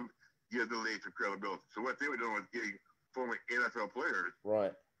I come give the league some credibility. So what they were doing was getting former NFL players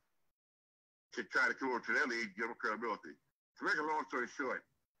right to try to come over to their league, give them credibility. To make a long story short,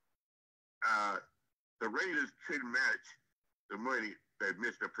 the Raiders couldn't match the money that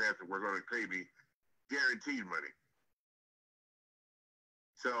Michigan Panthers were going to pay me, guaranteed money.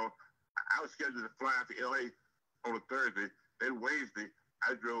 So I was scheduled to fly out to LA on a Thursday. Then Wednesday,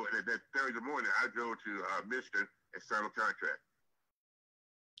 I drove, and that Thursday morning, I drove to Michigan and signed a contract.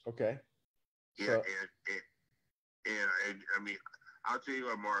 Okay. Yeah, so, and I mean, I'll tell you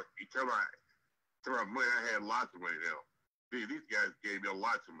what, Mark, you tell my money, I had lots of money now. These guys gave me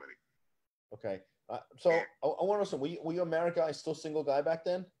lots of money. Okay. So I want to know something. Were you a married guy, still single guy back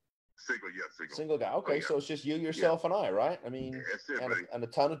then? Single, yeah, single. Single guy. Okay, yeah. So it's just you, yourself, and I, right? I mean, that's it, and a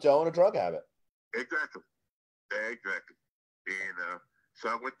ton of dough and a drug habit. Exactly. And so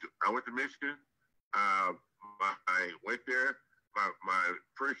I went to Michigan. I went there. My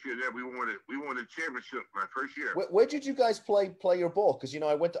first year there, we won a championship. My first year. Where did you guys play your ball? Because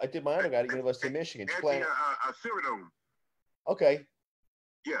I did my undergrad at University of Michigan. Actually, Silverdome. Okay.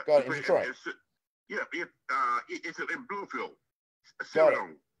 Yeah. Got it, in Detroit. It's in Bluefield.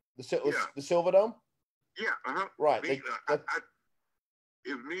 Silverdome. The Silverdome? Yeah. Uh-huh. Right. It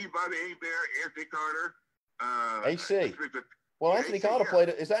was me, Bobby Hebert, Anthony Carter. AC. Well, Anthony Carter played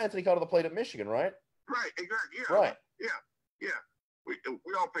it. Is that Anthony Carter that played at Michigan, right? Right. Exactly. Yeah. Right. Yeah.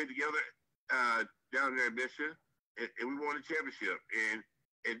 We all played together down there in Michigan, and we won the championship. And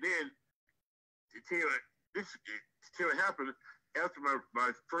then to tell you what happened after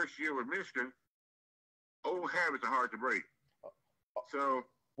my first year with Michigan, old habits are hard to break. So.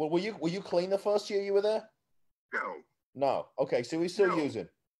 Well, were you clean the first year you were there? No. Okay, so we're still using.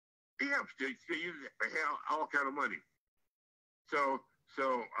 Yeah, still using all kind of money. So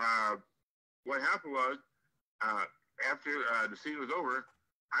what happened was after the season was over,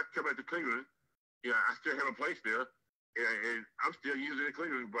 I come back to Cleveland. You know, I still have a place there, and I'm still using it in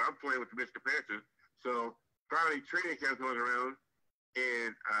Cleveland, but I'm playing with the Michigan Panthers. So finally, training camp goes around,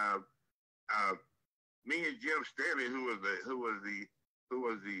 and me and Jim Stanley, who was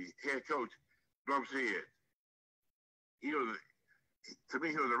the head coach, bumps heads. To me,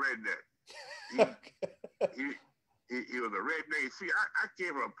 he was a redneck. He was a redneck. See, I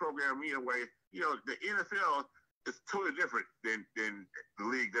came from a program, where, the NFL is totally different than the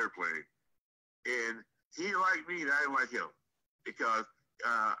league they're playing. And he liked me and I didn't like him because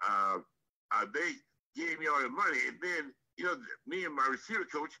they gave me all the money. And then, me and my receiver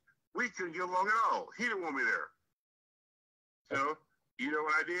coach, we couldn't get along at all. He didn't want me there. So, you know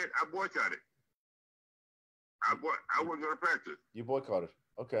what I did? I boycotted. I wasn't going to practice. You boycotted.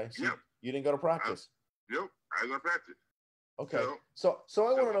 Okay. So yep. You didn't go to practice. Nope. I didn't go to practice. Okay. So I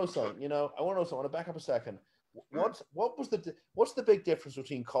want to know something. I want to know something. I want to back up a second. What's the big difference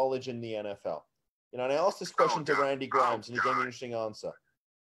between college and the NFL? And I asked this question to Randy Grimes, and he gave me an interesting answer.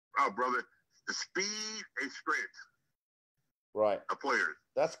 Oh, brother, the speed and strength. Right. Of players.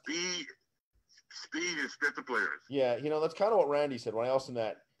 That's speed and strength of players. Yeah, that's kind of what Randy said when I asked him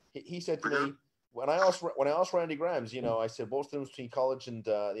that. He said to me when I asked Randy Grimes, I said, what's the difference between college and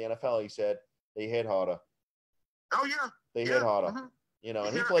the NFL? He said they hit harder. Oh yeah. They hit harder. Mm-hmm.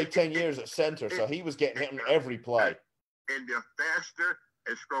 And he played 10 years at center, so he was getting hit in every play. And they're faster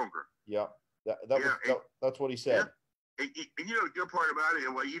and stronger. Yeah. That's what he said. Yeah. And the good part about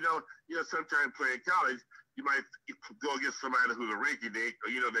it, well, sometimes playing college, you might go against somebody who's a rinky dink,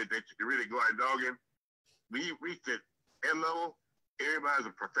 or they can really go out and dog him. When you reach that end level, everybody's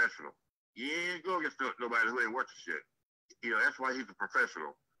a professional. You ain't go against nobody who ain't worth a shit. That's why he's a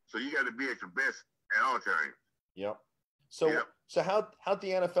professional. So you got to be at your best at all times. Yep. So how'd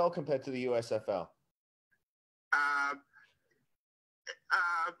the NFL compare to the USFL?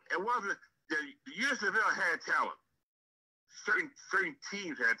 It wasn't. The USFL had talent. Certain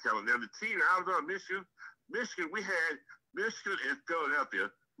teams had talent. Now the team I was on, Michigan, we had Michigan and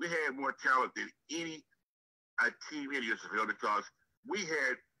Philadelphia. We had more talent than any team in the USFL because we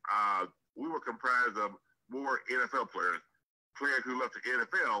were comprised of more NFL players who left the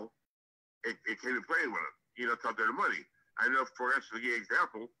NFL and came and played with us. Because they're the money. I know, for instance, to give an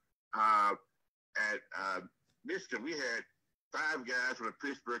example, at Michigan, we had 5 guys from the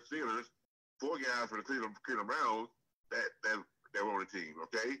Pittsburgh Steelers, 4 guys from the Cleveland Browns that were on the team,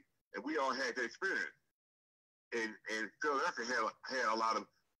 okay? And we all had that experience. And Philadelphia had a lot of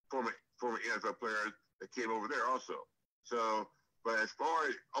former NFL players that came over there also. So, but as far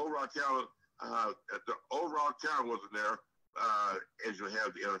as overall talent, the overall talent wasn't there, as you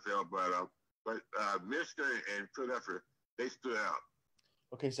have the NFL, but Michigan and Philadelphia, they stood out.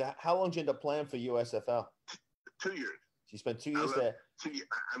 Okay, so how long did you end up playing for USFL? 2 years. You spent 2 years there.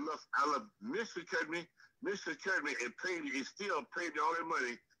 I love Michigan cut me, and paid me, and still paid me all their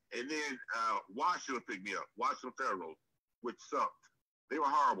money, and then Washington picked me up, Washington Federal, which sucked. They were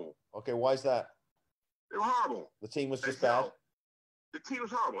horrible. Okay, why is that? They were horrible. The team was just bad? The team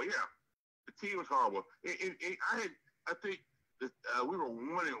was horrible, yeah. The team was horrible. And I think that we were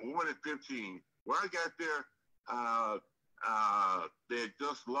 1-15. When I got there, they had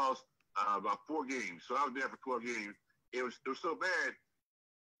just lost about 4 games. So I was there for 12 games. It was so bad.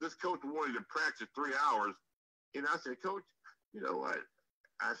 This coach wanted to practice 3 hours. And I said, Coach, you know what?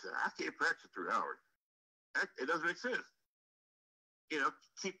 I said, I can't practice 3 hours. It doesn't make sense.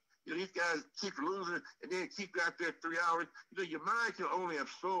 These guys keep losing and then keep out there 3 hours. Your mind can only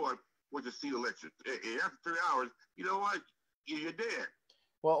absorb what you see the lecture. And after 3 hours, you know what? You're dead.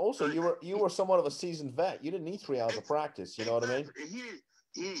 Well, also you were somewhat of a seasoned vet. You didn't need 3 hours of practice. You know what I mean?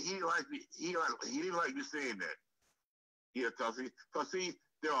 He liked me. He didn't like me saying that. Yeah, cause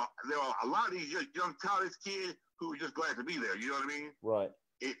there are a lot of these young college kids who are just glad to be there. You know what I mean? Right.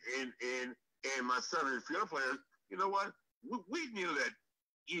 And my son and the other players, you know what? We knew that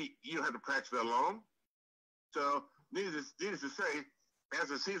you don't have to practice that long. So needless to say, as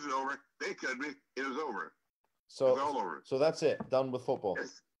the season over, they cut me. It was over. So it was all over. So that's it. Done with football.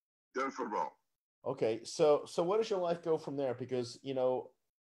 Yes, done with football. Okay. So where does your life go from there? Because oh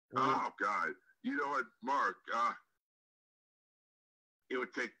God, you know what, Mark? It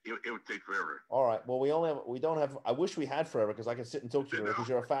would take forever. All right. Well, we don't have. I wish we had forever because I can sit and talk to you because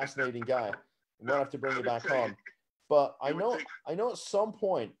you're a fascinating guy. We'll have to bring you back on. But I know at some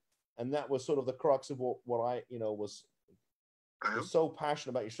point, and that was sort of the crux of what I was so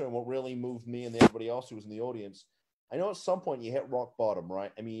passionate about your story and what really moved me and everybody else who was in the audience. I know at some point you hit rock bottom,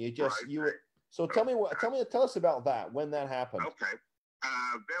 right? I mean, So tell us about that, when that happened. Okay.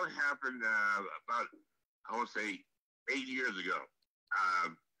 That happened about, I want to say, 8 years ago.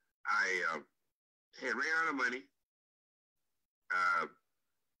 I had ran out of money,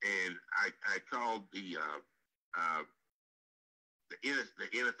 and I called the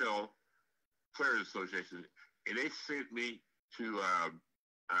NFL Players Association, and they sent me to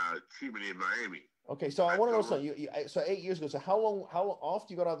treatment in Miami. Okay, so I want to know something. So 8 years ago. So how long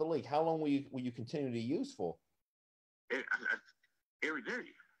after you got out of the league? How long will you continue to use for? Every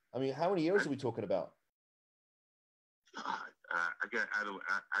day. I mean, how many years are we talking about? I got out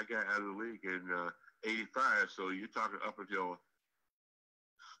of the league in '85. So you're talking up until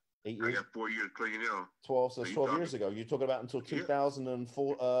 8 years. I got 4 years playing now. 12. So that's 12 years ago. You're talking about until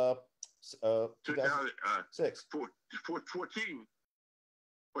 2004. 2006. 14.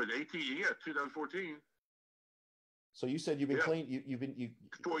 What, 18? Yeah, 2014. So you said you've been clean. You've been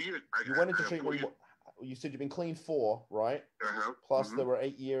 4 years. You went into treatment. You said you've been clean 4, right? Uh-huh. Plus there were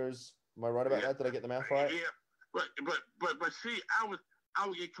 8 years. Am I right about that? Did I get the math right? Yeah. But see, I would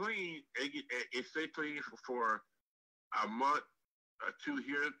get clean and stay clean for a month, 2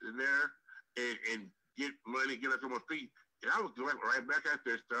 here and there, and get money, get up on my feet, and I would go right back out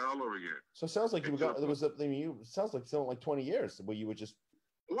there, start all over again. So it sounds like it sounds like something like 20 years where you would just.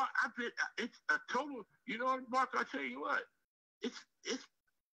 Well, it's a total. You know what, Mark? I tell you what,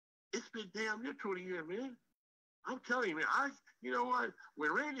 it's been damn near 20 years, man. I'm telling you, man. You know what?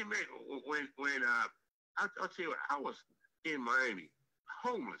 When Randy made I'll tell you what, I was in Miami,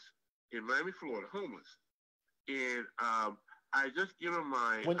 homeless, in Miami, Florida, homeless. And I just give him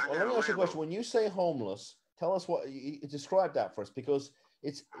my... Let me ask you a question. When you say homeless, tell us what... describe that for us, because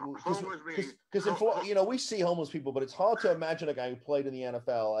it's... Because in Florida, we see homeless people, but it's hard to imagine a guy who played in the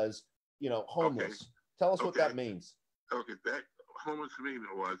NFL as, homeless. Okay. Tell us what that means. Okay, that homeless for me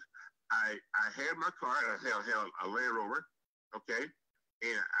was, I had my car, I had a Land Rover, okay?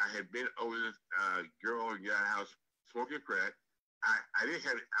 And I had been over this girl in our house smoking crack. I didn't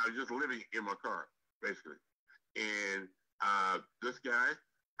have it. I was just living in my car, basically. And this guy,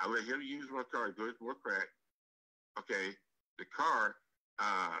 I let him use my car to go to more crack. Okay. The car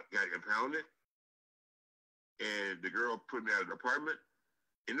got impounded. And the girl put me out of the apartment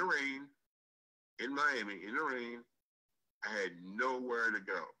in the rain, in Miami, in the rain. I had nowhere to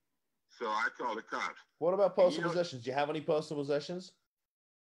go. So I called the cops. What about personal possessions? Do you have any personal possessions?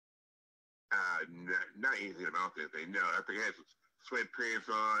 Not anything about that thing. No, I think I had some sweatpants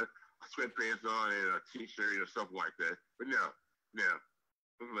on, and a t-shirt or something like that. But no.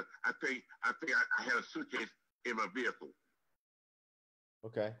 I think I had a suitcase in my vehicle.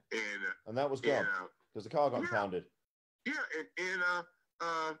 Okay. And that was gone because the car got impounded. Yeah,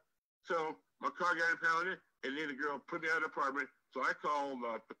 so car got impounded, and then the girl put me out of the apartment. So I called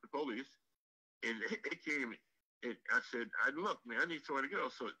the police, and they came. And I said, look, man, I need somewhere to go.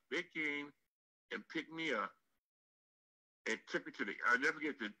 So they came and picked me up and took me to I'll never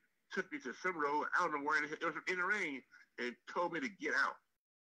forget, took me to some road. I don't know where, it was in the rain, and told me to get out.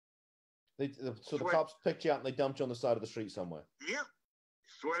 So the cops picked you up and they dumped you on the side of the street somewhere? Yep.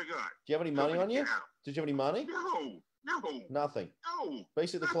 Swear to God. Do you have any money on you? Did you have any money? No. Nothing? No.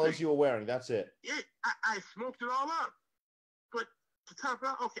 Basically the clothes you were wearing, that's it? Yeah, I smoked it all up. But to top it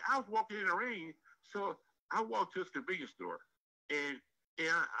out, okay, I was walking in the rain, so I walked to this convenience store, and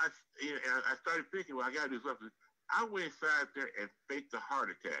I started thinking, well, I got to do something. I went inside there and faked a heart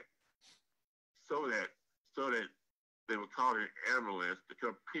attack so that they would call an ambulance to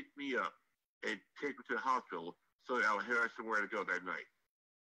come pick me up and take me to the hospital so that I would have somewhere to go that night.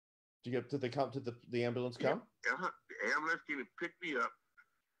 Did they come? Did the ambulance come? Yeah, the ambulance came and picked me up,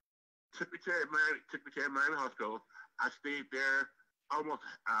 took me to Miami Hospital. I stayed there almost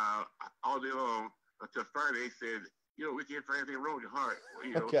all day long until Friday. Said, we can't find anything wrong with your heart.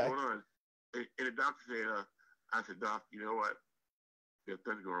 What's going on? And the doctor said, I said, Doc, you know what? There's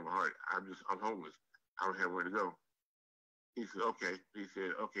nothing going on with my heart. I'm homeless. I don't have where to go. He said, okay. He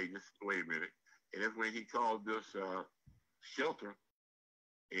said, okay, just wait a minute. And that's when he called this shelter,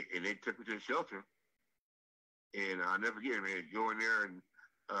 and they took me to the shelter. And I'll never forget it, man. Go in there and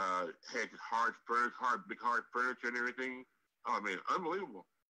had big hard furniture and everything. Oh, man, unbelievable.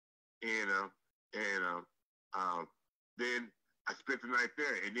 And then I spent the night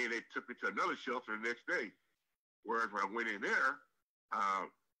there, and then they took me to another shelter the next day. Whereas when I went in there,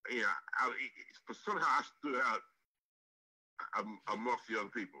 somehow I stood out amongst the other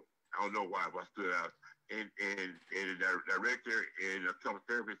people. I don't know why, but I stood out. And the director and a couple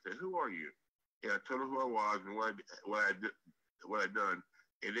therapists said, "Who are you?" And I told them who I was and what I'd done.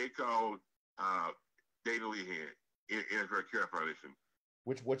 And they called Dana Lehan, NFL Care Foundation.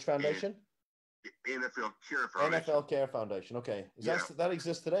 Which foundation? NFL Care Foundation. NFL Care Foundation. Okay, that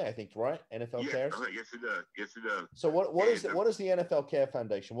exists today, I think, right? NFL Cares. Yes, it does. Yes, it does. So what is the NFL Care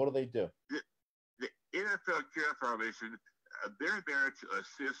Foundation? What do they do? The NFL Care Foundation, they're there to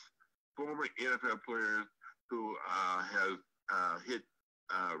assist former NFL players who have hit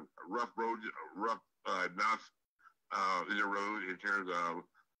rough knocks in the road in terms of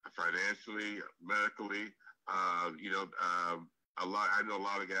financially, medically. I know a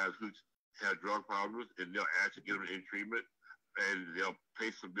lot of guys who have drug problems, and they'll actually get them in treatment, and they'll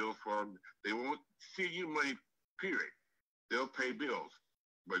pay some bills for them. They won't send you money, period. They'll pay bills,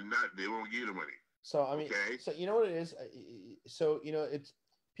 but they won't give you the money. So I mean, so you know what it is. So it's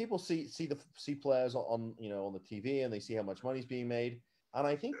people see players on on the TV, and they see how much money's being made, and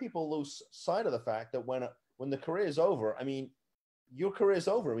I think people lose sight of the fact that when the career is over, I mean, your career is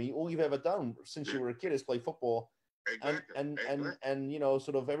over. I mean, all you've ever done since you were a kid is play football. Exactly. And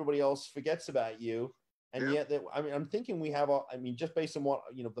sort of everybody else forgets about you, and yet I'm thinking we have just based on what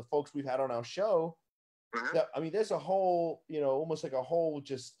the folks we've had on our show, that, there's a whole almost like a whole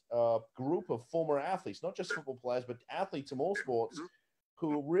just group of former athletes, not just football players but athletes in all sports,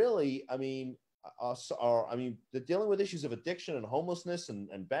 who really they're dealing with issues of addiction and homelessness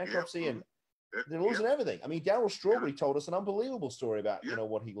and bankruptcy, and they're losing everything. I mean, Darryl Strawberry told us an unbelievable story about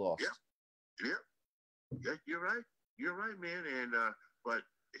what he lost. Yeah, you're right, man. And but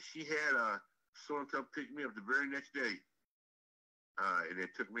she had someone come pick me up the very next day, and they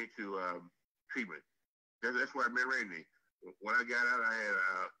took me to treatment. That's where I met Randy. When I got out, I had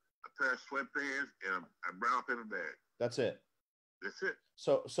a pair of sweatpants and a brown paper bag. That's it. That's it.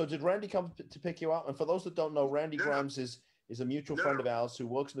 So did Randy come to pick you up? And for those that don't know, Randy Grimes is a mutual friend of ours who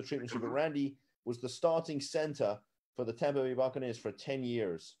works in the treatment center. But Randy was the starting center for the Tampa Bay Buccaneers for 10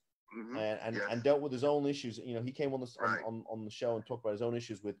 years. And dealt with his own issues. He came on the show and talked about his own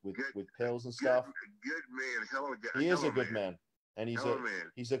issues with pills and stuff. Good man, hell of a guy. He is a good man, and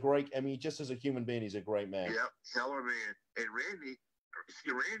he's a great. I mean, just as a human being, he's a great man. Yeah, hell of a man. And Randy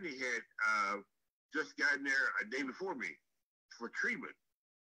had just gotten there a day before me for treatment.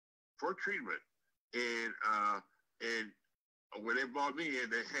 And when they brought me in,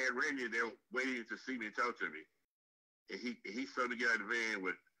 they had Randy there waiting to see me and talk to me. And he started to get out of the van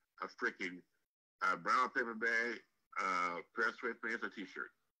with a freaking brown paper bag, pair of sweatpants, a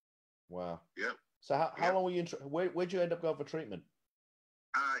t-shirt. Wow. Yep. So how long were you where'd you end up going for treatment?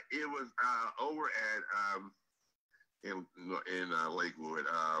 It was over at in Lakewood.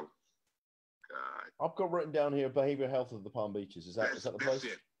 I've got written down here behavioral health of the Palm Beaches. Is that the place?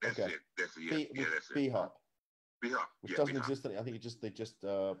 That's it. That's it. That's it. B-Hop. B-Hop. Which doesn't exist. I think they just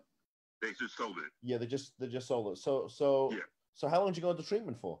sold it. Yeah, they just sold it. So how long did you go into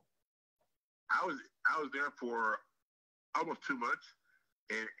treatment for? I was there for almost 2 months,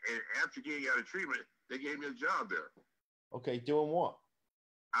 and after getting out of treatment, they gave me a job there. Okay, doing what?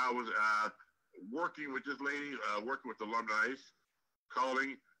 I was working with this lady, working with alumni,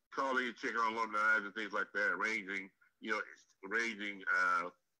 calling and checking on alumni and things like that, arranging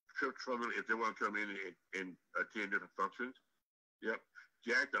trips for them if they want to come in and attend different functions. Yep.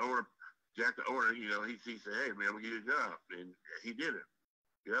 Jack, the owner, he said, "Hey man, I'm gonna give you a job," and he did it.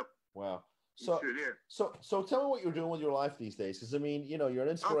 Yep. Wow. So tell me what you're doing with your life these days, because I mean, you're an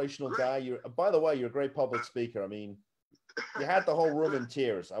inspirational guy. By the way, you're a great public speaker. I mean, you had the whole room in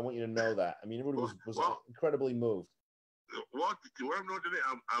tears. I want you to know that. I mean, everybody was incredibly moved. Well, what I'm doing today,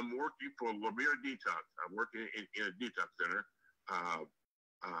 I'm working for Lemire Detox. I'm working in a detox center,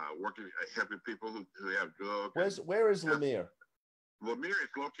 working helping people who have drugs. Where is Lemire? Lemire is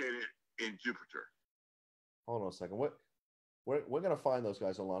located in Jupiter. Hold on a second. We're going to find those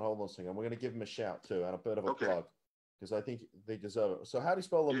guys online. Hold on a second. We're going to give them a shout too, and a bit of a plug, because I think they deserve it. So how do you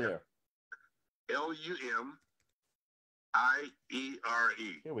spell Lemire? Lumire.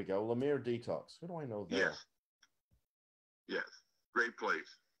 Here we go. Lemire Detox. Who do I know there? Yes. Great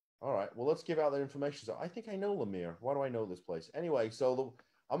place. All right. Well, let's give out that information. So I think I know Lemire. Why do I know this place? Anyway, so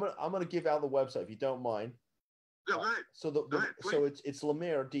I'm gonna give out the website if you don't mind. Go ahead. So it's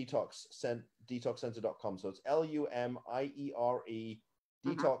Lemire detoxcenter.com. So it's LUMIERE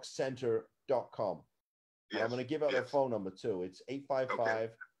detoxcenter.com. Yes. I'm going to give out their phone number too. It's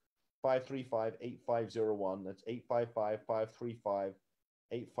 855-535-8501. That's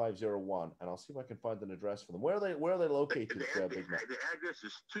 855-535-8501. And I'll see if I can find an address for them. Where are they located? The address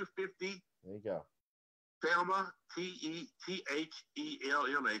is 250. There you go. Thelma,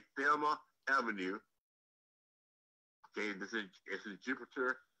 Thelma, Thelma Avenue. Okay, it's in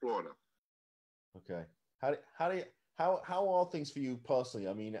Jupiter, Florida. Okay. How are all things for you personally?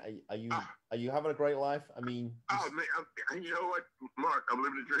 I mean, are you having a great life? I mean, man, you know what, Mark? I'm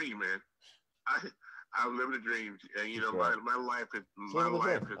living a dream, man. I'm living a dream, and my life is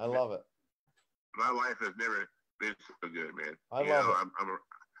I love it. My life has never been so good, man. I love it.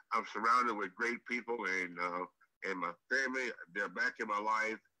 I'm surrounded with great people, and my family, they're back in my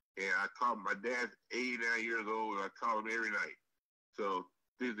life. And I call my dad's 89 years old, and I call him every night. So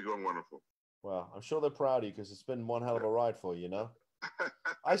things are going wonderful. Well, I'm sure they're proud of you, because it's been one hell of a ride for you,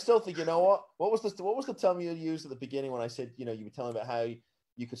 I still think, what was the term you used at the beginning when I said, you were telling about how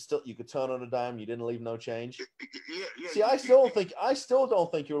you could turn on a dime, you didn't leave no change. Yeah. See, I still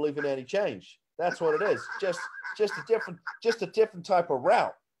don't think you're leaving any change. That's what it is. Just a different type of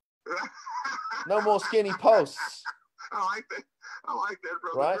route. No more skinny posts. I like that,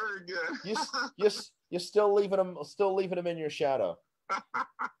 brother. Right? Very good. You're still leaving them in your shadow.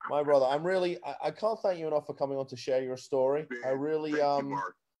 My brother, I can't thank you enough for coming on to share your story. Man, I really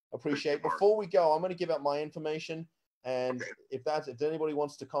appreciate it. Before we go, I'm going to give out my information. And if anybody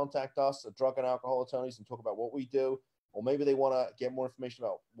wants to contact us at Drug and Alcohol Attorneys and talk about what we do, or maybe they want to get more information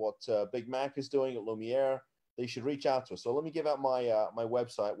about what Big Mac is doing at Lemire, they should reach out to us. So let me give out my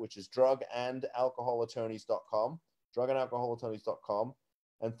website, which is drugandalcoholattorneys.com. drugandalcoholattorneys.com,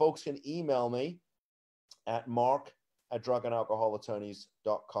 and folks can email me at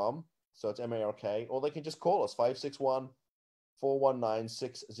mark@drugandalcoholattorneys.com. So it's MARK, or they can just call us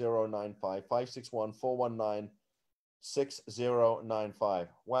 561-419-6095, 561-419-6095.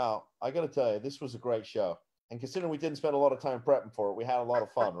 Wow, I got to tell you, this was a great show. And considering we didn't spend a lot of time prepping for it, we had a lot of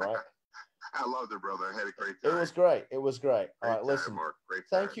fun, right? I loved it, brother. I had a great time. It was great. All right, listen. Mark.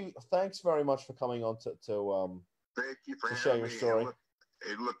 Thank you. Thanks very much for coming on to thank you for share your story.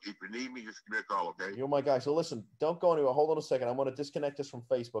 Hey, look, if you need me, just give me a call, okay? You're my guy. So listen, don't go anywhere. Hold on a second. I'm going to disconnect us from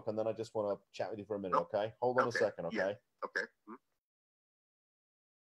Facebook, and then I just want to chat with you for a minute, okay? Hold on a second, okay? Yeah. Okay.